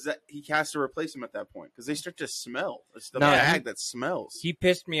Uh-huh. because he has to replace them at that point because they start to smell. It's the No, bag that smells. He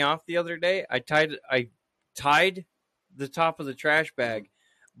pissed me off the other day. I tied the top of the trash bag,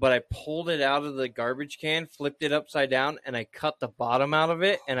 but I pulled it out of the garbage can, flipped it upside down, and I cut the bottom out of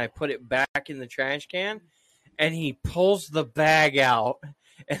it, and I put it back in the trash can, and he pulls the bag out,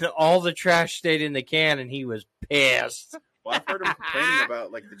 and all the trash stayed in the can, and he was pissed. Well, I've heard him complaining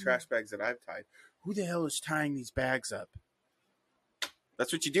about like the trash bags that I've tied. Who the hell is tying these bags up?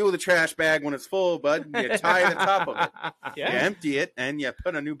 That's what you do with a trash bag when it's full, bud. You tie the top of it. You empty it and you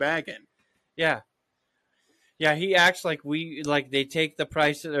put a new bag in. Yeah. Yeah, he acts like they take the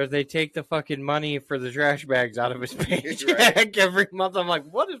price or they take the fucking money for the trash bags out of his paycheck Right. every month. I'm like,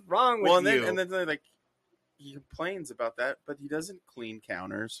 what is wrong with Well, you? and then like he complains about that, but he doesn't clean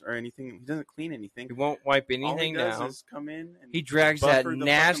counters or anything. He doesn't clean anything. He won't wipe All he anything does down. is come in and He drags that buffer the fucking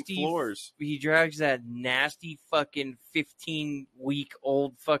nasty floors. He drags that nasty fucking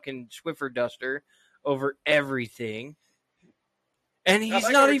 15-week-old fucking Swiffer duster over everything. And he's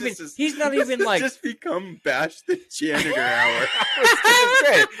like not how even this is- he's not this even has like just become bash the janitor hour.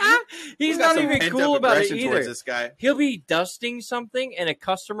 he's We got not some even pent-up cool about it aggression towards either. This guy. He'll be dusting something and a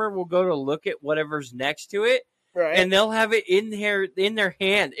customer will go to look at whatever's next to it Right. and they'll have it in their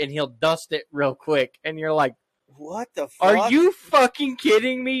hand and he'll dust it real quick and you're like, what the fuck? are you fucking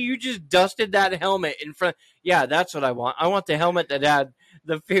kidding me? You just dusted that helmet in front. Yeah, that's what I want. I want the helmet that had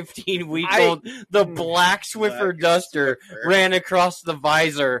the 15-week-old, the black Swiffer Black duster Swiffer. ran across the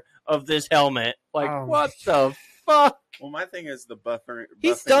visor of this helmet. Like, Oh, what the fuck? Well, my thing is the buffer.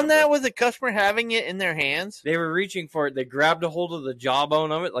 He's buffing done of that the- with a customer having it in their hands. They were reaching for it. They grabbed a hold of the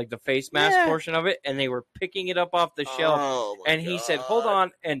jawbone of it, like the face mask Yeah. portion of it, and they were picking it up off the shelf. Oh, my And he said, God. hold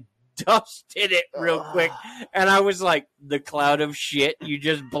on, and dusted it real quick. And I was like, the cloud of shit you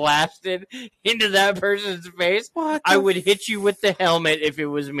just blasted into that person's face. What I the would hit you with the helmet if it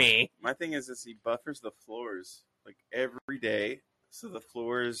was me. My thing is he buffers the floors like every day, so the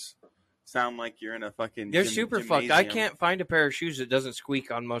floors sound like you're in a fucking. They're super fucked. I gymnasium. can't find a pair of shoes that doesn't squeak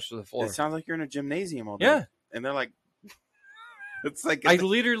on most of the floor. It sounds like you're in a gymnasium all day. Yeah. and they're like, it's like I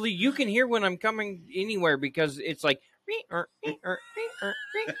literally, you can hear when I'm coming anywhere because it's like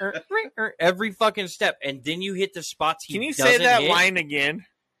every fucking step, and then you hit the spots he Can you say doesn't that hit. line again?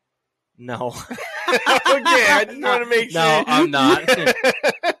 No. Okay, I just want to make sure. No, I'm not.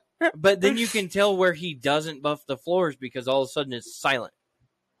 But then you can tell where he doesn't buff the floors because all of a sudden it's silent.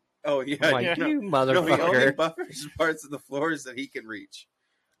 oh yeah, I'm like, yeah. you no, he only motherfucker. buffers parts of the floors that he can reach.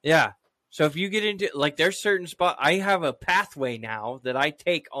 Yeah. So if you get into like, there's certain spot. I have a pathway now that I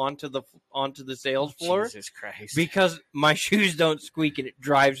take onto the sales floor Jesus Christ. because my shoes don't squeak and it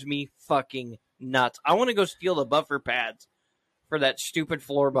drives me fucking nuts. I want to go steal the buffer pads for that stupid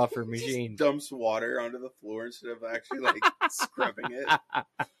floor buffer He machine. just dumps water onto the floor instead of actually like scrubbing it.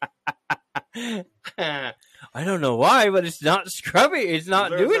 I don't know why, but it's not scrubbing. It's not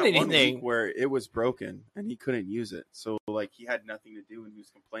There was doing that one week anything. where it was broken and he couldn't use it, so like he had nothing to do and he was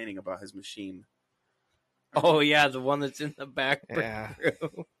complaining about his machine. Oh yeah, the one that's in the back. Yeah.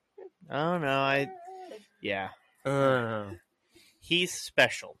 room. Oh no, yeah. He's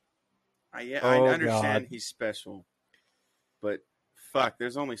special. I Oh, understand God. he's special, but fuck,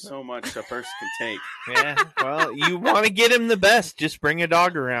 there's only so much a person can take. Yeah. Well, you want to get him the best, just bring a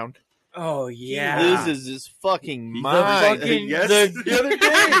dog around. Oh yeah. He loses his fucking He mind. fucking- yes, the- the other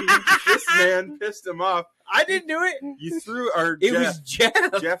day, this man pissed him off. I didn't do it. You threw, or It Jeff, was Jeff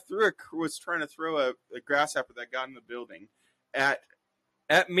Jeff was trying to throw a grasshopper that got in the building at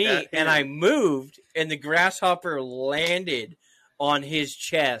at me, At and him. I moved, and the grasshopper landed on his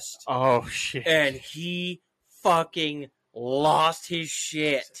chest, Oh shit. and he fucking lost his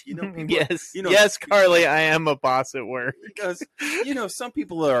shit. you know people, Yes. you know- yes, Carly, I am a boss at work. because some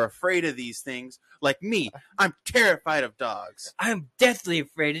people are afraid of these things. Like me, I'm terrified of dogs. I'm deathly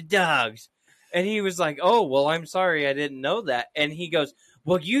afraid of dogs. And he was like, oh, well, I'm sorry, I didn't know that. And he goes,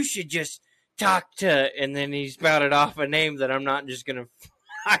 well, you should just talk to, and then he spouted off a name that I'm not just going to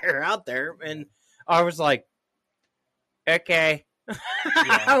fire out there, and I was like, okay.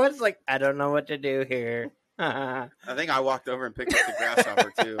 I was like, I don't know what to do here. I think I walked over and picked up the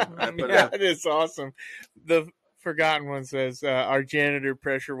grasshopper too. I put it Yeah, up. that is awesome. The forgotten one says, our janitor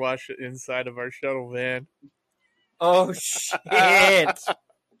pressure washed the inside of our shuttle van. Oh shit!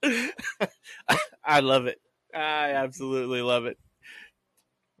 I love it. I absolutely love it.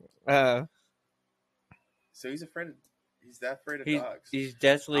 So he's that afraid of He's, dogs. he's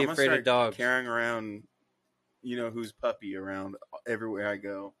deathly I'm gonna afraid start of dogs. carrying around, who's puppy around everywhere I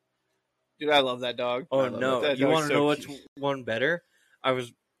go. Dude, I love that dog. Oh I love no! that You dog's want to so know what's cute. one better?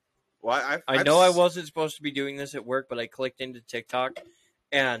 Well, I know I wasn't supposed to be doing this at work, but I clicked into TikTok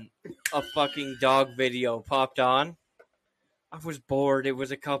and a fucking dog video popped on. I was bored. It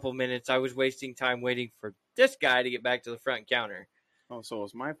was a couple minutes. I was wasting time waiting for this guy to get back to the front counter. Oh, so it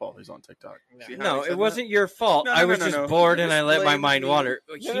was my fault. He's on TikTok. See how No, he said it wasn't your fault. No, I no, was no, just no. bored You and I just let my blamed mind me. wander.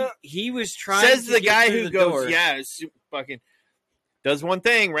 No. He was trying Says to the get guy through who the goes, door. yeah, it's fucking does one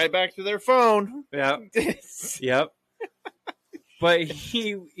thing right back to their phone. Yeah. Yep. But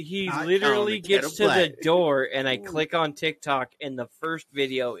he Not literally counting the gets to kettle the black. door and I Ooh. click on TikTok and the first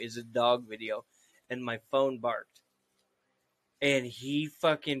video is a dog video and my phone barked. And he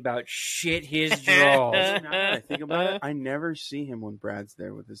fucking about shit his drawers. Now that I think about it, I never see him when Brad's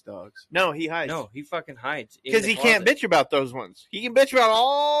there with his dogs. No, he hides. No, he fucking hides. in Because the he can't closet. bitch about those ones. He can bitch about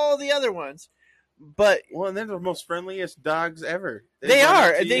all the other ones. But Well, and they're the most friendliest dogs ever. They run up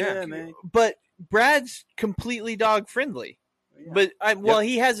are. to you They- and they- but Brad's completely dog friendly. yeah. But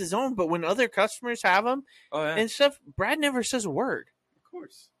he has his own. But when other customers have him Oh, yeah. and stuff, Brad never says a word. of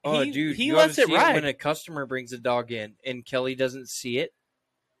course. Oh, he- dude, he you lets oughta it see ride. when a customer brings a dog in and Kelly doesn't see it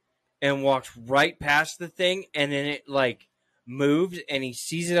and walks right past the thing, and then it like moves, and he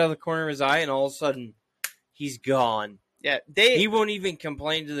sees it out of the corner of his eye, and all of a sudden he's gone. Yeah, He won't even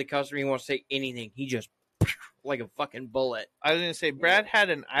complain to the customer. He won't say anything. He just like a fucking bullet. I was gonna say Brad had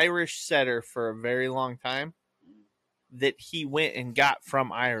an Irish setter for a very long time that he went and got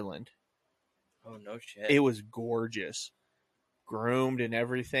from Ireland. Oh no shit! It was gorgeous, groomed and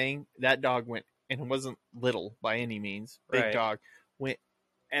everything. That dog went, and it wasn't little by any means. Big Right. dog went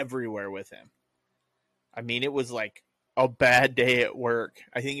everywhere with him. I mean, it was like a bad day at work.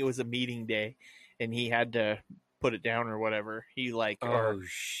 I think it was a meeting day, and he had to put it down or whatever. He like, or Oh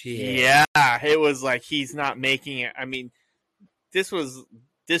shit! yeah, it was like he's not making it. I mean, this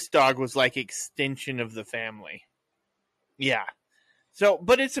dog was like extension of the family. Yeah. So,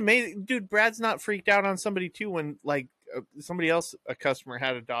 but it's amazing, dude. Brad's not freaked out on somebody too when like somebody else, a customer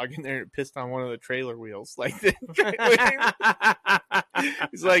had a dog in there and it pissed on one of the trailer wheels. Like,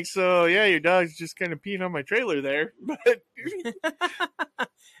 he's like, so yeah, your dog's just kind of peeing on my trailer there. But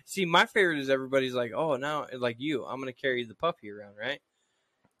See, my favorite is everybody's like, "Oh, now like you, I'm gonna carry the puppy around, right?"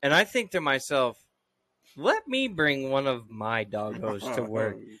 And I think to myself, "Let me bring one of my doggos to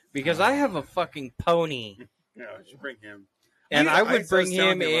work because I have a fucking pony." Yeah, we should bring him. And I would was bring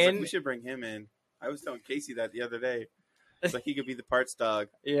telling him I was like, in. we should bring him in. I was telling Casey that the other day. It's like he could be the parts dog.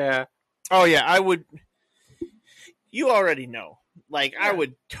 Yeah. oh yeah, I would. You already know. Like, I Yeah.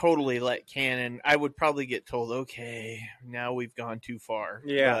 would totally let Cannon. I would probably get told, okay, now we've gone too far.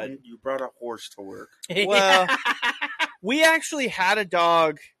 Yeah. You brought a horse to work. Well, we actually had a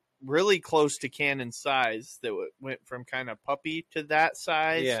dog really close to Cannon's size that went from kind of puppy to that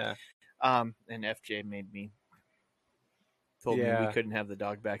size. yeah. And FJ told me Yeah. we couldn't have the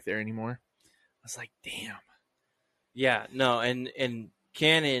dog back there anymore. I was like, damn. Yeah, no, and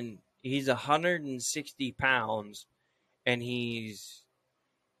Cannon, he's 160 pounds, and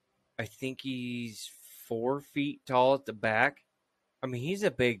I think he's 4 feet tall at the back. I mean, he's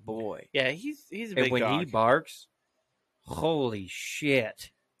a big boy. Yeah, he's a And big when dog. he barks, holy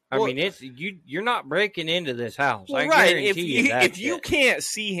shit! I Well- mean, it's you're not breaking into this house. Well, I right. guarantee you that If you shit. can't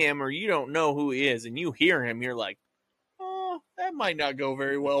see him or you don't know who he is and you hear him, you're like, oh, that might not go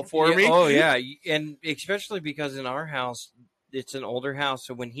very well for Yeah, me. Oh yeah, and especially because in our house, it's an older house,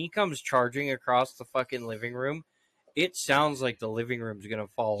 so when he comes charging across the fucking living room, it sounds like the living room's gonna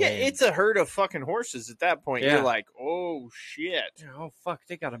fall Yeah, in. it's a herd of fucking horses at that point. Yeah. You're like, oh shit. Oh fuck,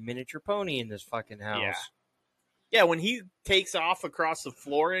 they got a miniature pony in this fucking house. Yeah. Yeah, when he takes off across the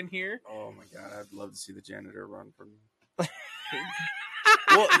floor in here, Oh my god, I'd love to see the janitor run from.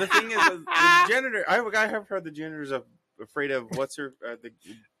 Well, the thing is, the janitor. I have heard the janitor's afraid of what's her the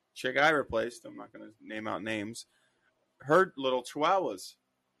chick I replaced. I'm not going to name out names. Her little chihuahuas.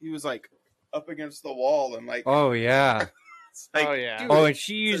 He was like up against the wall and like. Oh yeah. it's like, Oh, yeah. dude, Oh, and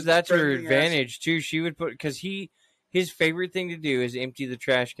she used that to her friendly ass- advantage too. She would put because his favorite thing to do is empty the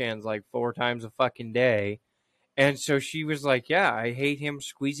trash cans like 4 times a fucking day, And so she was like, yeah, I hate him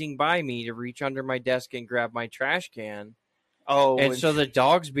squeezing by me to reach under my desk and grab my trash can. Oh, And so the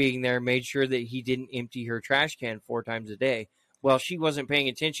dogs being there made sure that he didn't empty her trash can 4 times a day. Well, she wasn't paying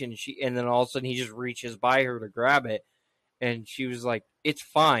attention. And then all of a sudden he just reaches by her to grab it. And she was like, it's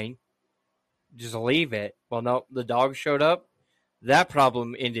fine. Just leave it. Well, no, the dog showed up. That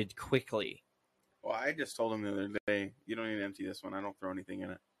problem ended quickly. Well, I just told him the other day, you don't need to empty this one. I don't throw anything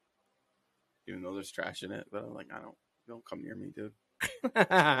in it. Even though there's trash in it. But I'm like, don't come near me, dude.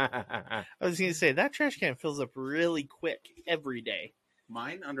 I was going to say, that trash can fills up really quick every day.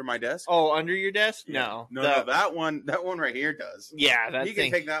 Mine under my desk? Oh, under your desk? Yeah. No. No, that one right here does. Yeah, that He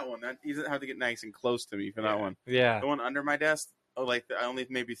can take that one. He doesn't have to get nice and close to me for that one. Yeah. The one under my desk, I only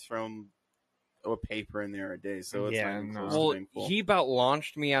maybe thrown a paper in there a day, so it's not even close to being full. He about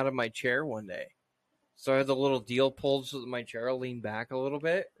launched me out of my chair one day. So I had the little deal pulled so that my chair will lean back a little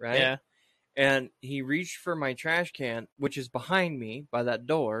bit, right? Yeah. And he reached for my trash can, which is behind me by that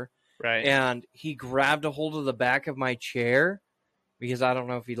door. Right. And he grabbed a hold of the back of my chair because I don't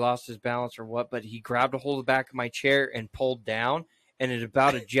know if he lost his balance or what, but he grabbed a hold of the back of my chair and pulled down, and it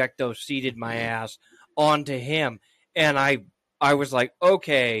about ejecto-seated my ass onto him. And I was like,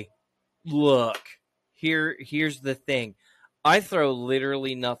 okay, look, here's the thing. I throw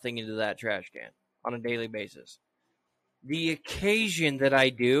literally nothing into that trash can on a daily basis. The occasion that I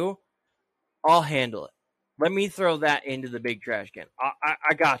do, I'll handle it. Let me throw that into the big trash can.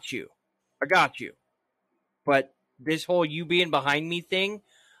 I got you. I got you. But this whole you being behind me thing,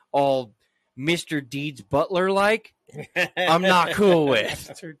 all Mr. Deeds Butler like, I'm not cool with.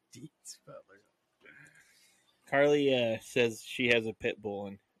 Mr. Deeds Butler. Carly says she has a pit bull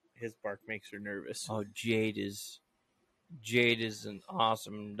and his bark makes her nervous. Oh, Jade is an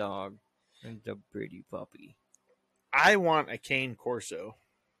awesome dog and a pretty puppy. I want a cane corso.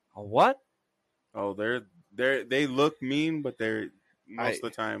 A what? Oh, they look mean, but they're most of the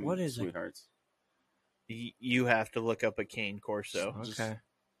time what is it? sweethearts. You have to look up a cane corso. Okay.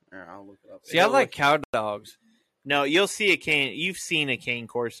 I'll look it up. See, I like cow dogs. No, you'll see a cane. You've seen a cane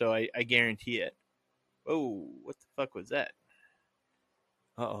corso. I guarantee it. Oh, what the fuck was that?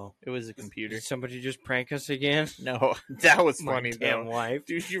 Uh-oh. It was a computer. Did somebody just prank us again? No, that was My funny damn though. wife.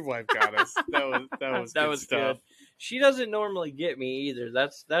 Dude, your wife got us. That was stuff. good. She doesn't normally get me either.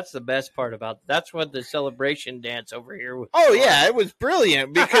 That's the best part about it. That's what the celebration dance over here was. Oh yeah, it was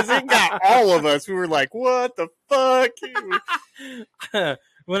brilliant because it got all of us. We were like, "What the fuck?"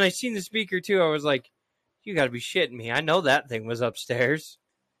 When I seen the speaker too, I was like, "You got to be shitting me! I know that thing was upstairs."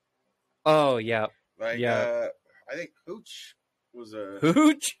 Oh yeah, I think Hooch was a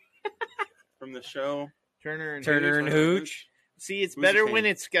Hooch, from the show. Turner and Hooch. See, it's Who's better the when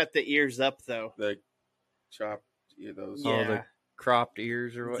cane? it's got the ears up though. The chopped those. Yeah. Oh, the cropped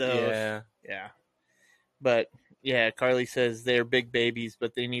ears or what? Those. Yeah. Yeah. But yeah, Carly says they're big babies,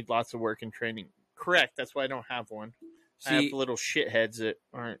 but they need lots of work and training. Correct. That's why I don't have one. I have little shitheads that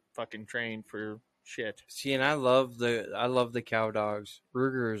aren't fucking trained for shit. See, and I love the cow dogs.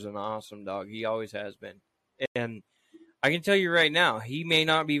 Ruger is an awesome dog. He always has been. And I can tell you right now, he may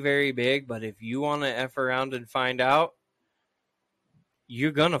not be very big, but if you want to F around and find out, you're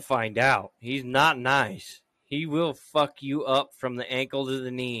going to find out. He's not nice. He will fuck you up from the ankle to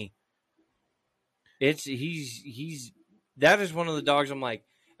the knee. He's that is one of the dogs I'm like,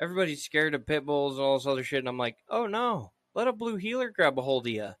 everybody's scared of pit bulls and all this other shit, and I'm like, oh no, let a blue heeler grab a hold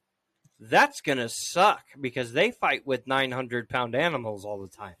of you. That's going to suck because they fight with 900-pound animals all the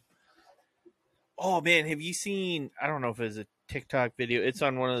time. Oh man, have you seen? I don't know if it's a TikTok video. It's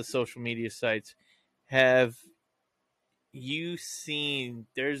on one of the social media sites. Have you seen?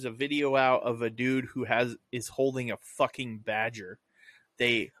 There's a video out of a dude who is holding a fucking badger.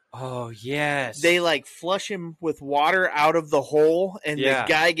 Oh yes, They like flush him with water out of the hole, and Yeah. the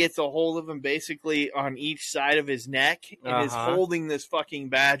guy gets a hold of him basically on each side of his neck and is Uh-huh. holding this fucking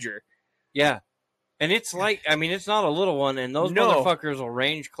badger. yeah. And it's like, I mean, it's not a little one, and those No. motherfuckers will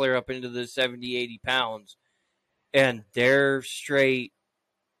range clear up into the 70, 80 pounds, and they're straight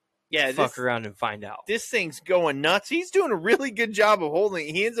Yeah, fuck around and find out. this thing's going nuts. He's doing a really good job of holding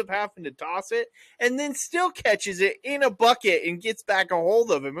it. He ends up having to toss it and then still catches it in a bucket and gets back a hold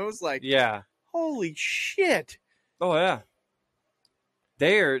of him. It was like, Yeah. holy shit. Oh, yeah.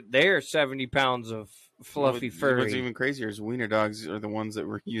 They are 70 pounds of fluffy What's furry. even crazier is wiener dogs are the ones that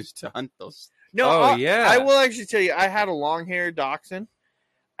were used to hunt those. No, Oh, yeah. I will actually tell you, I had a long-haired dachshund,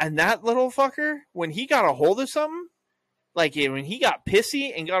 and that little fucker, when he got a hold of something, like when he got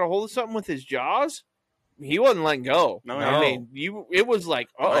pissy and got a hold of something with his jaws, he wasn't letting go. No. I mean, it was like,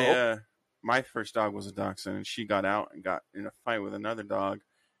 my My first dog was a dachshund, and she got out and got in a fight with another dog,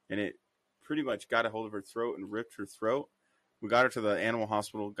 and it pretty much got a hold of her throat and ripped her throat. We got her to the animal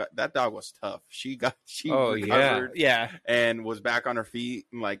hospital. That dog was tough. She recovered Yeah. and was back on her feet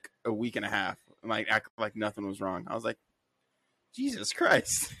in like a week and a half. And like acted like nothing was wrong. I was like, Jesus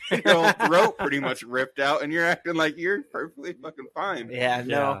Christ. Your whole throat pretty much ripped out and you're acting like you're perfectly fucking fine. Yeah, no.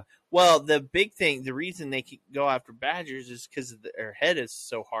 Yeah. Well, the big thing, the reason they can go after badgers is because their head is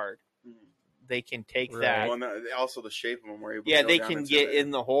so hard. They can take Right. that. Well, and also the shape of them were able Yeah, to go they down can into get the-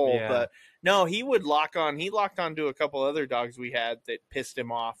 in the hole. Yeah. But no, he would lock on. He locked onto a couple other dogs we had that pissed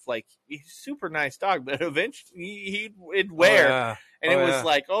him off. Like, he's a super nice dog, but eventually he'd wear. Yeah. And Oh, it was yeah.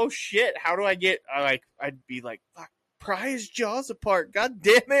 like, oh shit, how do I get? I'd be like, fuck, pry his jaws apart. God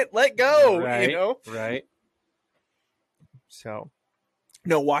damn it, let go. Right. You know. Right. So,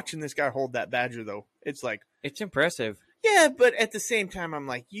 no, watching this guy hold that badger though, it's like, It's impressive. yeah, but at the same time, I'm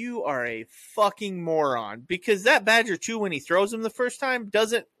like, you are a fucking moron because that badger too, when he throws him the first time,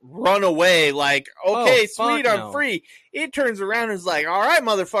 doesn't run away like, okay, Oh, fuck sweet, I'm no. free. It turns around and is like, all right,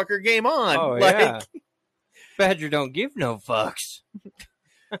 motherfucker, game on. Oh, like, yeah. Badger don't give no fucks.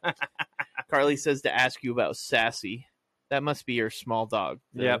 Carly says to ask you about Sassy. That must be your small dog.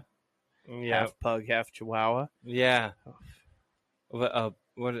 The Yep. Yeah. Half pug, half chihuahua. Yeah. What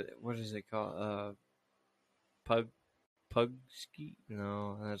is it called? Pugski?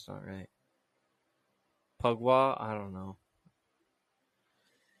 No, that's not right. Pugwa? I don't know.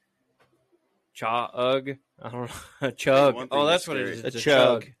 Chug? I don't know. Chug. One thing Oh, that's that's what it scary. is. A It's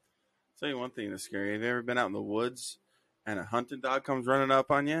chug. Tell you one thing that's scary. Have you ever been out in the woods and a hunting dog comes running up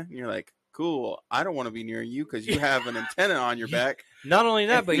on you and you're like, cool, I don't want to be near you because you have an antenna on your back. Not only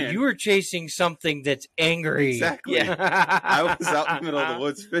that, but Man. you were chasing something that's angry. Exactly. I was out in the middle of the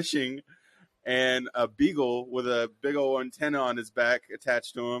woods fishing and a beagle with a big old antenna on his back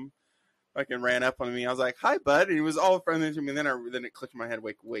attached to him fucking ran up on me. I was like, hi, bud. And he was all friendly to me. And then it clicked in my head,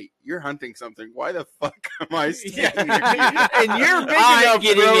 wait, you're hunting something. Why the fuck am I standing here? And you're big I'm enough,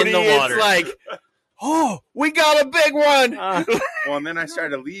 getting Brody, in the water. It's like, oh, we got a big one. Well, and then I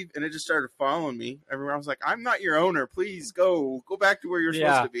started to leave, and it just started following me everywhere. I was like, I'm not your owner. Please go back to where you're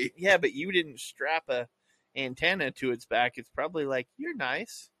Yeah. supposed to be. Yeah, but you didn't strap a antenna to its back. It's probably like, you're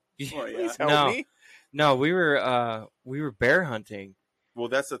nice. Well, yeah. Please help No. me. No, we were bear hunting. Well,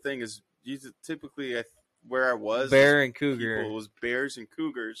 that's the thing is, typically where I was, Bear and cougar. people, it was bears and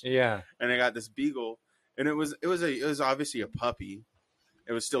cougars, Yeah. and I got this beagle, and it was obviously a puppy.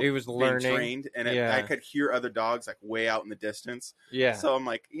 It was still It was being learning. trained, and Yeah. I could hear other dogs like way out in the distance. Yeah. So I'm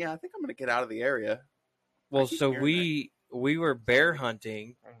like, yeah, I think I'm gonna get out of the area. Well, keep so hearing we were bear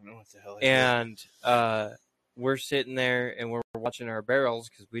hunting, I don't know what the hell it is. and we're sitting there and we're watching our barrels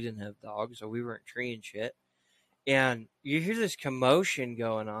because we didn't have dogs, so we weren't treeing shit. And you hear this commotion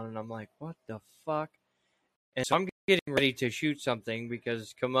going on, and I'm like, what the fuck? And so I'm getting ready to shoot something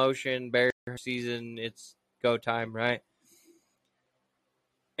because commotion, bear season, it's go time, right?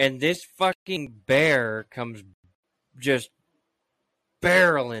 And this fucking bear comes just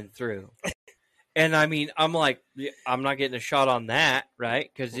barreling through. And I mean, I'm like, I'm not getting a shot on that, right?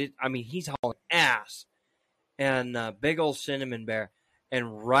 Because he's hauling ass. And big old cinnamon bear.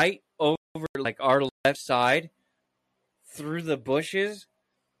 And right over like our left side, through the bushes,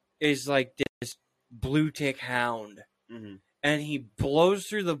 is like this blue tick hound. Mm-hmm. And he blows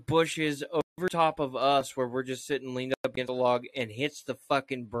through the bushes over top of us where we're just sitting leaned up against a log and hits the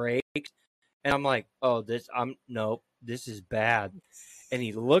fucking brakes. And I'm like, oh, nope, this is bad. And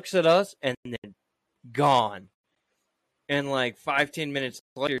he looks at us and then gone. And like 5-10 minutes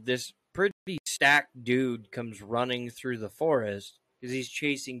later, this pretty stacked dude comes running through the forest because he's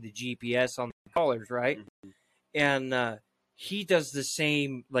chasing the GPS on the collars, right? Mm-hmm. And he does the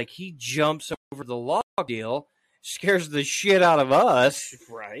same, like he jumps over the log deal, scares the shit out of us.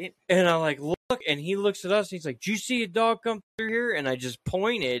 Right. And I'm like, look, and he looks at us and he's like, "Do you see a dog come through here?" And I just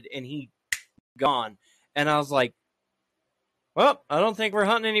pointed and he gone. And I was like, well, I don't think we're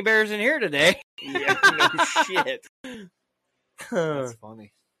hunting any bears in here today. Yeah, no shit. That's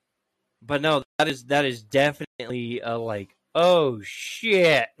funny. But no, that is definitely a like, oh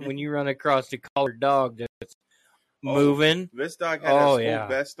shit, when you run across a collared dog that's moving. This dog had Oh, a full yeah.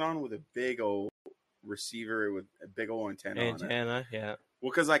 vest on with a big old receiver with a big old antenna on it. Antenna, yeah.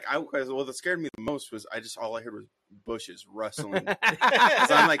 Well, because what scared me the most was all I heard was bushes rustling.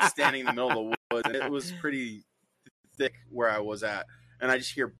 Because I'm like standing in the middle of the woods, and it was pretty thick where I was at, and I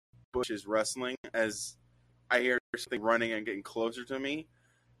just hear bushes rustling as I hear something running and getting closer to me,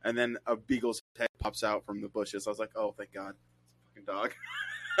 and then a beagle's head pops out from the bushes. I was like, oh, thank God, it's a fucking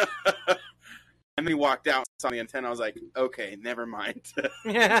dog. And then he walked out, saw the antenna. I was like, okay, never mind.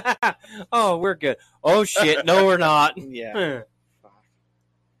 Oh, we're good. Oh shit, no, we're not. Yeah.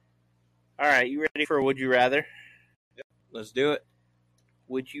 All right, you ready for Would You Rather? Let's do it.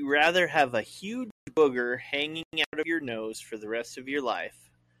 Would you rather have a huge booger hanging out of your nose for the rest of your life,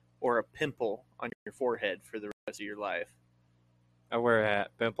 or a pimple on your forehead for the rest of your life? I wear a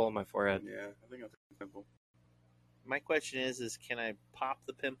hat, pimple on my forehead. Yeah, I think I'll take a pimple. My question is can I pop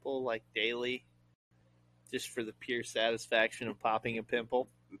the pimple like daily, just for the pure satisfaction of popping a pimple?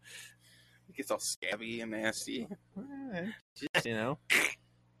 It gets all scabby and nasty. Just,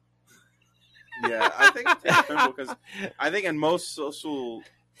 Yeah, I think I'll take a pimple because I think in most social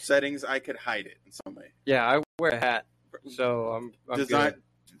settings I could hide it in some way. Yeah, I wear a hat, so I'm Design, good.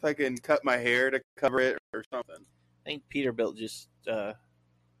 if I can cut my hair to cover it or something. I think Peterbilt just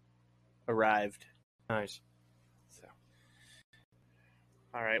arrived. Nice. So,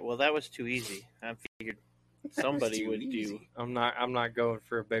 all right. Well, that was too easy. I figured somebody too would easy. do. I'm not going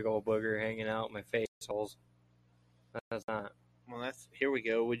for a big old booger hanging out my face holes. That's not. Well, here we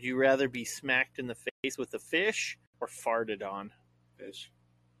go. Would you rather be smacked in the face with a fish or farted on? Fish.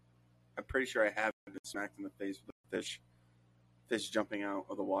 I'm pretty sure I have been smacked in the face with a fish. Fish jumping out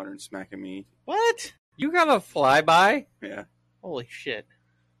of the water and smacking me. What? You got a flyby? Yeah. Holy shit!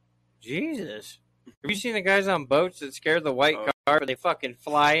 Jesus. Have you seen the guys on boats that scare the white Oh. car where they fucking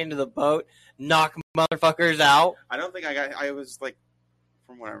fly into the boat, knock motherfuckers out? I don't think I was like,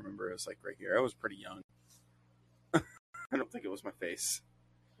 from what I remember, it was like right here. I was pretty young. I don't think it was my face.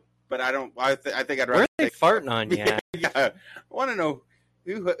 But I think I'd rather Where are they take- farting on you? Yeah, I want to know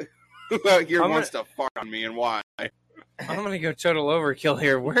who out here I'm wants to fart on me and why. I'm gonna go total overkill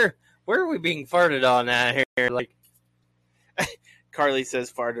here. Where are we being farted on at here? Like, Carly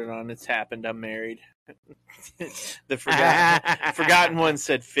says farted on. It's happened. I'm married. The forgotten one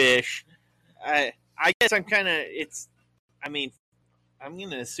said fish. I guess I'm kind of. I'm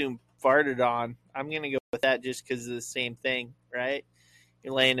gonna assume farted on. I'm gonna go with that just because of the same thing, right?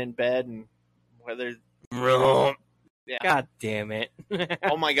 You're laying in bed and whether. Yeah. God damn it!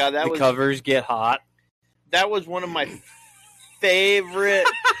 Oh my god, The covers get hot. that was one of my favorite.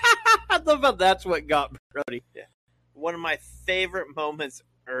 I love how that's what got Brody. One of my favorite moments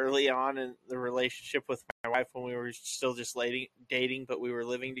early on in the relationship with my wife when we were still just dating, but we were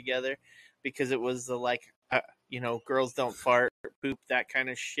living together, because it was the girls don't fart, poop, that kind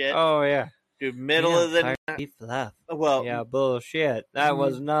of shit. Oh yeah, Dude, middle of the night. night. Fluff. Well, Yeah, bullshit. That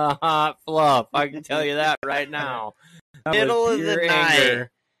was not fluff. I can tell you that right now. That Middle was of the pure night.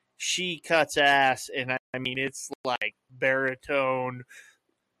 anger. she cuts ass, and I mean it's like baritone,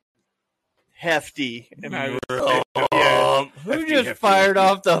 hefty, and I was yeah. Who just fired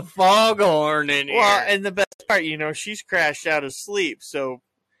off the foghorn in here? Well, and the best part, she's crashed out of sleep, so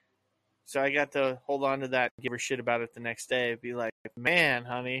I got to hold on to that and give her shit about it the next day. Be like, man,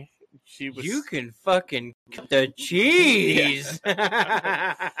 honey, she was. You can fucking cut the cheese.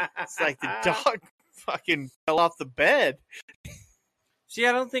 It's like the dog fucking fell off the bed. See,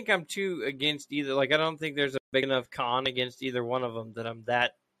 I don't think I'm too against either. Like, I don't think there's a big enough con against either one of them that I'm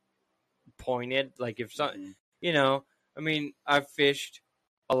that pointed. Like, if some, I mean, I've fished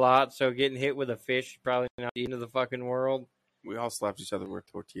a lot, so getting hit with a fish is probably not the end of the fucking world. We all slapped each other with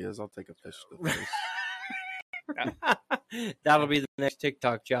tortillas. I'll take a fish to the face. That'll be the next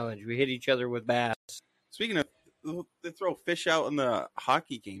TikTok challenge. We hit each other with bass. Speaking of, they throw fish out in the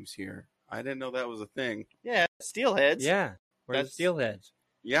hockey games here. I didn't know that was a thing. Yeah, steelheads. Yeah, we're the That's- steelheads.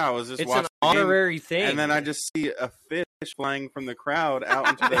 Yeah, I was just It's watching an the game, honorary thing. and then I just see a fish flying from the crowd out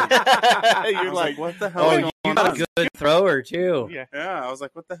into the. I You're was like, what the hell oh, is you going got on? a good thrower too. yeah. Yeah, I was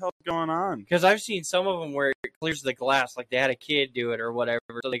like, what the hell is going on? Because I've seen some of them where it clears the glass, like they had a kid do it or whatever.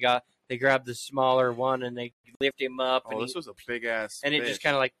 So they grabbed the smaller one and they lift him up, Oh, this was a big ass. and it just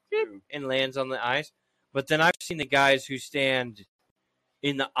kind of like beep, and lands on the ice. But then I've seen the guys who stand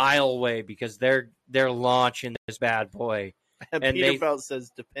in the aisleway because they're launching this bad boy. And Peterbilt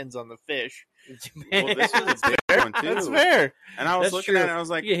says depends on the fish. Well, this was a big one too. That's fair. And I was That's looking true. at it, I was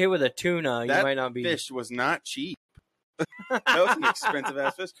like, You get hit with a tuna, you that might not be. fish was not cheap. That was an expensive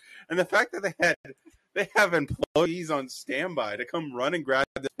ass fish. And the fact that they have employees on standby to come run and grab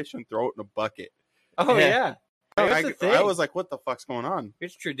the fish and throw it in a bucket. Oh Yeah. yeah, that's the thing. I was like, what the fuck's going on?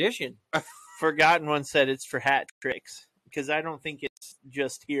 It's tradition. Forgotten one said it's for hat tricks, because I don't think it's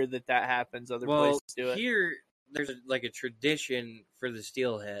just here that happens. Other Well, places do it. here there's a tradition for the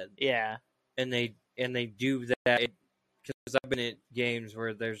steelhead, Yeah. and they do that because I've been at games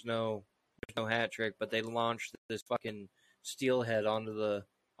where there's no hat trick, but they launch this fucking steelhead onto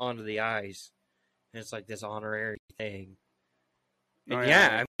the ice, and it's like this honorary thing. And Oh, yeah,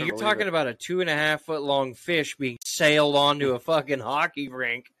 I I mean, you're believe talking it. about a 2.5 foot long fish being sailed onto a fucking hockey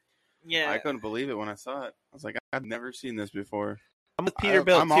rink. Yeah. I couldn't believe it when I saw it. I was like, I've never seen this before. I'm with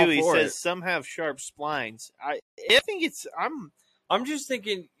Peterbilt I'm all too. He for says it. some have sharp spines. I think it's I'm just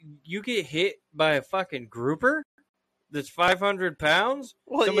thinking, you get hit by a fucking grouper that's 500 pounds.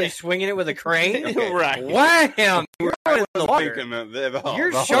 Well, Somebody yeah. swinging it with a crane. Okay. Right. Wham! You're I in the was water. thinking of all-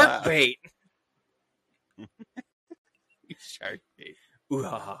 You're all shark that. bait. Shark bait.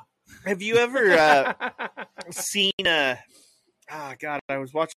 Ooh-ha. Have you ever seen God, I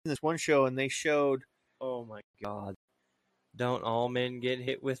was watching this one show and they showed Oh my god! Don't all men get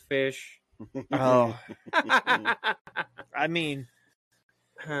hit with fish? I mean,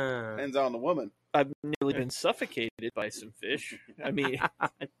 Depends on the woman. I've nearly been suffocated by some fish. I mean,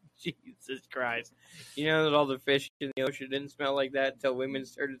 Jesus Christ! You know that all the fish in the ocean didn't smell like that until women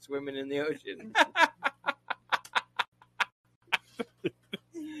started swimming in the ocean.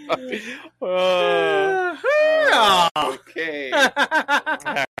 Okay.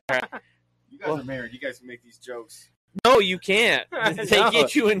 You guys are married. You guys can make these jokes. no, you can't. They No.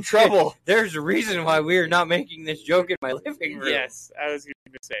 get you in trouble. There's a reason why we are not making this joke in my living room. Yes, I was going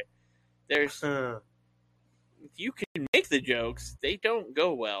to say. There's if you can make the jokes, they don't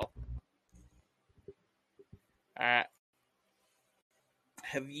go well. Have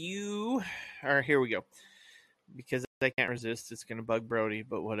you? Or here we go. Because I can't resist, it's going to bug Brody,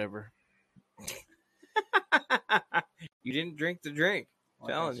 but whatever. You didn't drink the drink.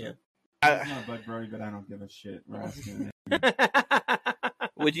 Like Telling I you. said, It's not Bud Brody, but I don't give a shit. We're asking him.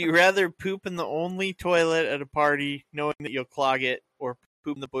 Would you rather poop in the only toilet at a party, knowing that you'll clog it, or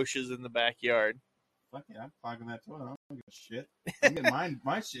poop in the bushes in the backyard? Fuck yeah, I'm clogging that toilet. I don't give a shit. I'm getting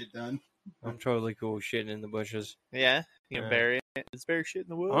my shit done. I'm totally cool with shitting in the bushes. Yeah, you can Yeah. bury it. It's bury shit in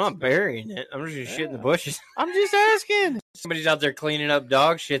the woods. I'm not burying it. I'm just gonna shit in the Yeah. bushes. I'm just asking. Somebody's out there cleaning up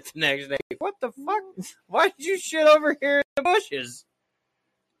dog shit the next day. What the fuck? Why did you shit over here in the bushes?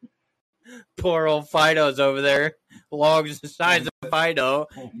 Poor old Fido's over there. Logs the size of Fido.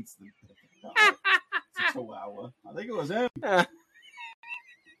 It's a chihuahua. I think it was him.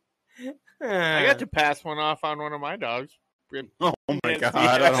 I got to pass one off on one of my dogs. Oh my Yes, god,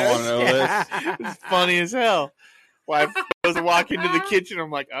 I don't want to know this. It's funny as hell. Wife goes to walk into the kitchen. I'm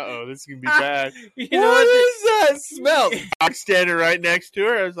like, uh-oh, this is going to be bad. You know What what? is that smell? Dog standing right next to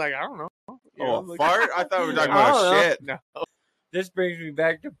her. I was like, I don't know. You know, Oh, I'm like, fart? I thought we were talking I don't about know. shit. No, This brings me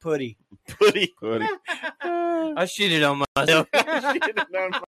back to Putty. Putty. Buddy. I shitted on myself. Shitting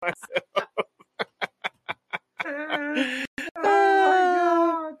on myself.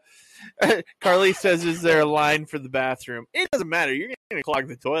 Carly says, is there a line for the bathroom? It doesn't matter. You're going to clog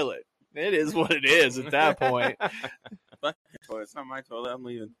the toilet. It is what it is at that point. Fuck your toilet. It's not my toilet. I'm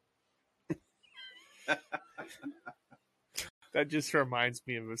leaving. That just reminds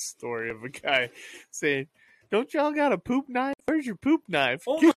me of a story of a guy saying, don't y'all got a poop knife? Where's your poop knife?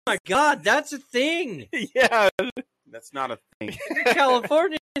 Oh my god, that's a thing. Yeah. That's not a thing. It's a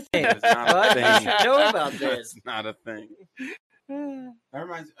California thing. That's not a Bud, thing. you should know about this. That's not a thing.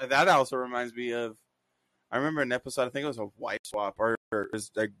 That also reminds me of. I remember an episode. I think it was a wife swap, or it was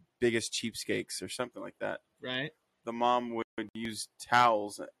like Biggest Cheapskates or something like that. Right. The mom would use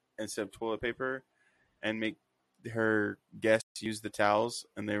towels instead of toilet paper, and make her guests use the towels,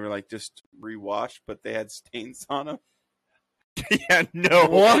 and they were like just rewashed, but they had stains on them. Yeah, no.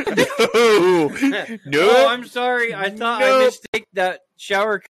 What? No. Oh, No. I'm sorry. I thought I Nope. mistook that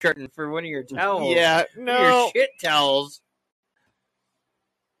shower curtain for one of your towels. Yeah, Your no. shit towels.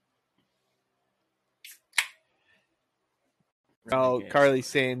 Oh, Carly's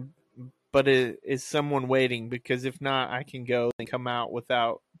saying, but is someone waiting? Because if not, I can go and come out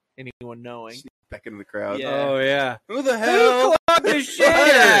without anyone knowing. Back into the crowd. Yeah. Oh yeah. Who the Who hell? clogged the Look shitter?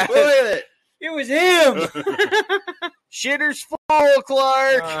 at it. It was him. Shitter's full,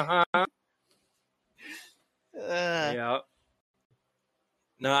 Clark. Uh-huh. Yeah.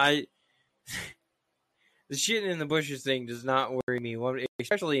 No, the shitting in the bushes thing does not worry me,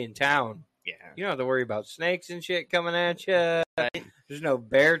 especially in town. Yeah. You don't have to worry about snakes and shit coming at you. There's no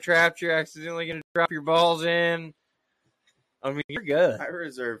bear traps you're accidentally going to drop your balls in. I mean, you're good. I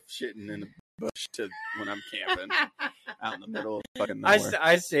reserve shitting in the bush to when I'm camping out in the middle of fucking I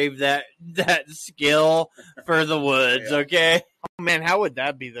nowhere. saved that skill for the woods, Yeah. okay? Oh, man, how would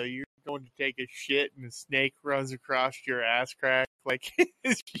that be, though? You're going to take a shit and a snake runs across your ass crack. Like,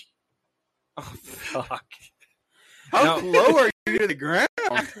 Oh, fuck. How No. low are you to the ground?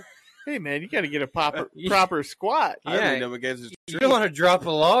 hey, man, you got to get a proper Yeah. proper squat. I Yeah. don't know against his You don't want to drop a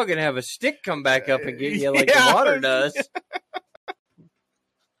log and have a stick come back up and get you like Yeah. the water does.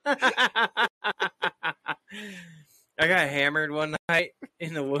 I got hammered one night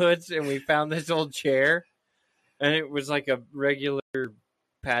in the woods and we found this old chair and it was like a regular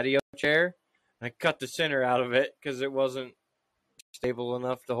patio chair. I cut the center out of it because it wasn't stable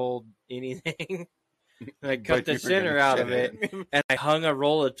enough to hold anything. And I But cut the you were center gonna out of shit it, and I hung a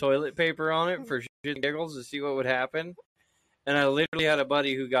roll of toilet paper on it for shit and giggles to see what would happen. And I literally had a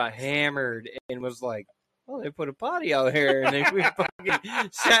buddy who got hammered and was like, "Oh, they put a potty out here," and then we fucking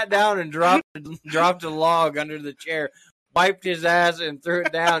sat down and dropped a log under the chair, wiped his ass, and threw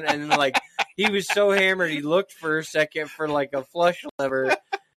it down. And then, like, he was so hammered, he looked for a second for like a flush lever.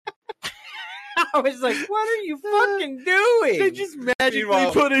 I was like, "What are you fucking doing?" They just magically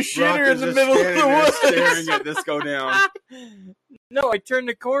Meanwhile, put a Brock shitter in is the just middle of standing the there woods. staring at this go down. No, I turned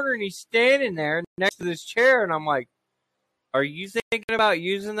the corner and he's standing there next to this chair, and I'm like, "Are you thinking about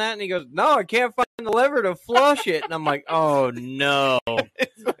using that?" And he goes, "No, I can't find the lever to flush it." And I'm like, "Oh no,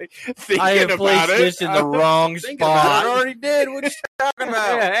 It's like, I have thinking placed about it. this in the wrong Thinking about it, I spot." already did. What you talking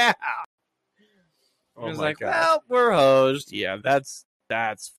about? Yeah. Oh I was my like, God. "Well, we're hosed." Yeah, that's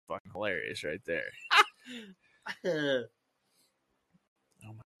fucking hilarious right there. Oh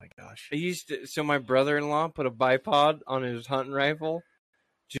my gosh. So my brother-in-law put a bipod on his hunting rifle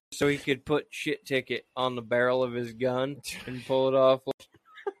just so he could put shit ticket on the barrel of his gun and pull it off.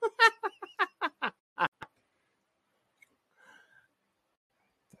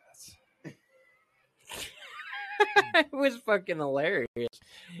 It was fucking hilarious.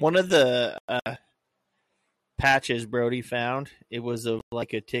 One of the patches Brody found, it was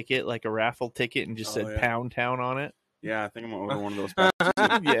like a ticket, like a raffle ticket, and just Oh, said yeah. Pound Town on it. Yeah, I think I'm gonna order one of those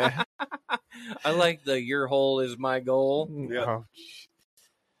packages. Yeah. I like the "your hole is my goal." Yeah. Oh,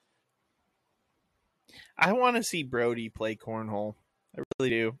 I want to see Brody play cornhole. I really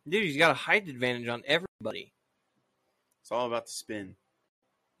do. Dude, he's got a height advantage on everybody. It's all about the spin.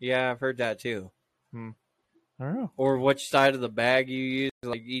 Yeah, I've heard that too. I don't know. Or which side of the bag you use.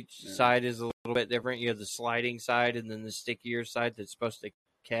 Like each Yeah. side is a little bit different. You have the sliding side and then the stickier side that's supposed to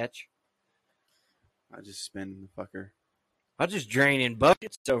catch. I just spin the fucker. I'll just drain in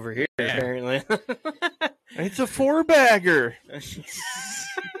buckets over here, Yeah. apparently. It's a 4-bagger.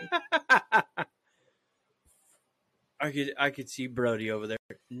 I could see Brody over there.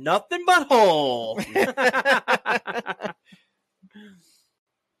 Nothing but hole.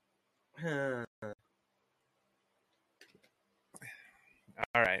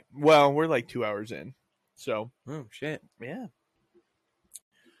 All right. Well, we're like 2 hours in. So, Oh shit. yeah.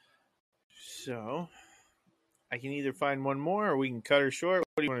 So, I can either find one more or we can cut her short.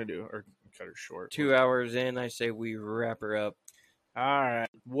 What do you want to do? Or cut her short? 2 hours in, I say we wrap her up. All right.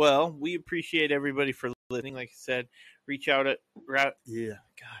 Well, we appreciate everybody for listening. Like I said, reach out at yeah.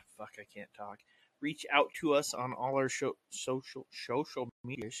 God, fuck, I can't talk. Reach out to us on all our social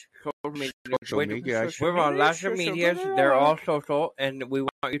medias. We're on lots of medias. They're all social, and we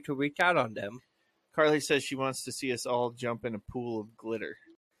want you to reach out on them. Carly says she wants to see us all jump in a pool of glitter.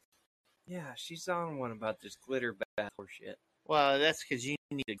 Yeah, she's on one about this glitter bath or shit. Well, that's because you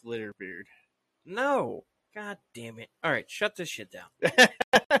need a glitter beard. No. God damn it. All right, shut this shit down.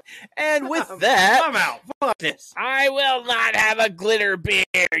 And with that, I'm out. Fuck this. I will not have a glitter beard.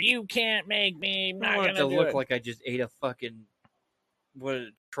 You can't make me. I'm I not want it gonna to do look it. like I just ate a fucking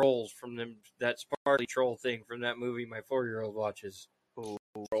trolls from them, that sparkly troll thing from that movie my 4-year-old watches.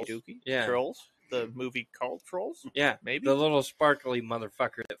 Dookie? Yeah. Trolls? The movie called Trolls? Yeah, Maybe? the little sparkly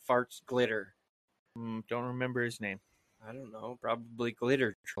motherfucker that farts glitter. Don't remember his name. I don't know, probably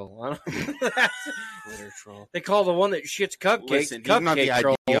glitter troll. I don't Glitter Troll. They call the one that shits cupcakes Listen, he's not the cupcake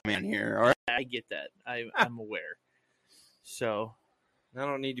troll. idea man here. All right. I get that. I'm aware. So, I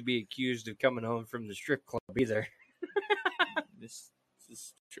don't need to be accused of coming home from the strip club either. this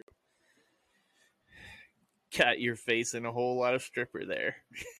is true. Got your face in a whole lot of stripper there.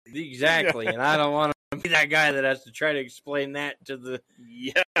 Exactly, and I don't want to be that guy that has to try to explain that to the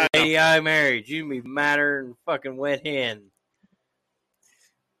Yeah. lady I married. You'd be madder than fucking wet hen.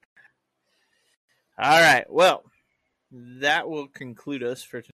 All right. Well, that will conclude us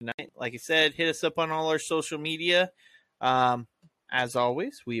for tonight. Like I said, hit us up on all our social media. As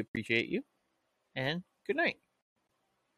always, we appreciate you. And good night.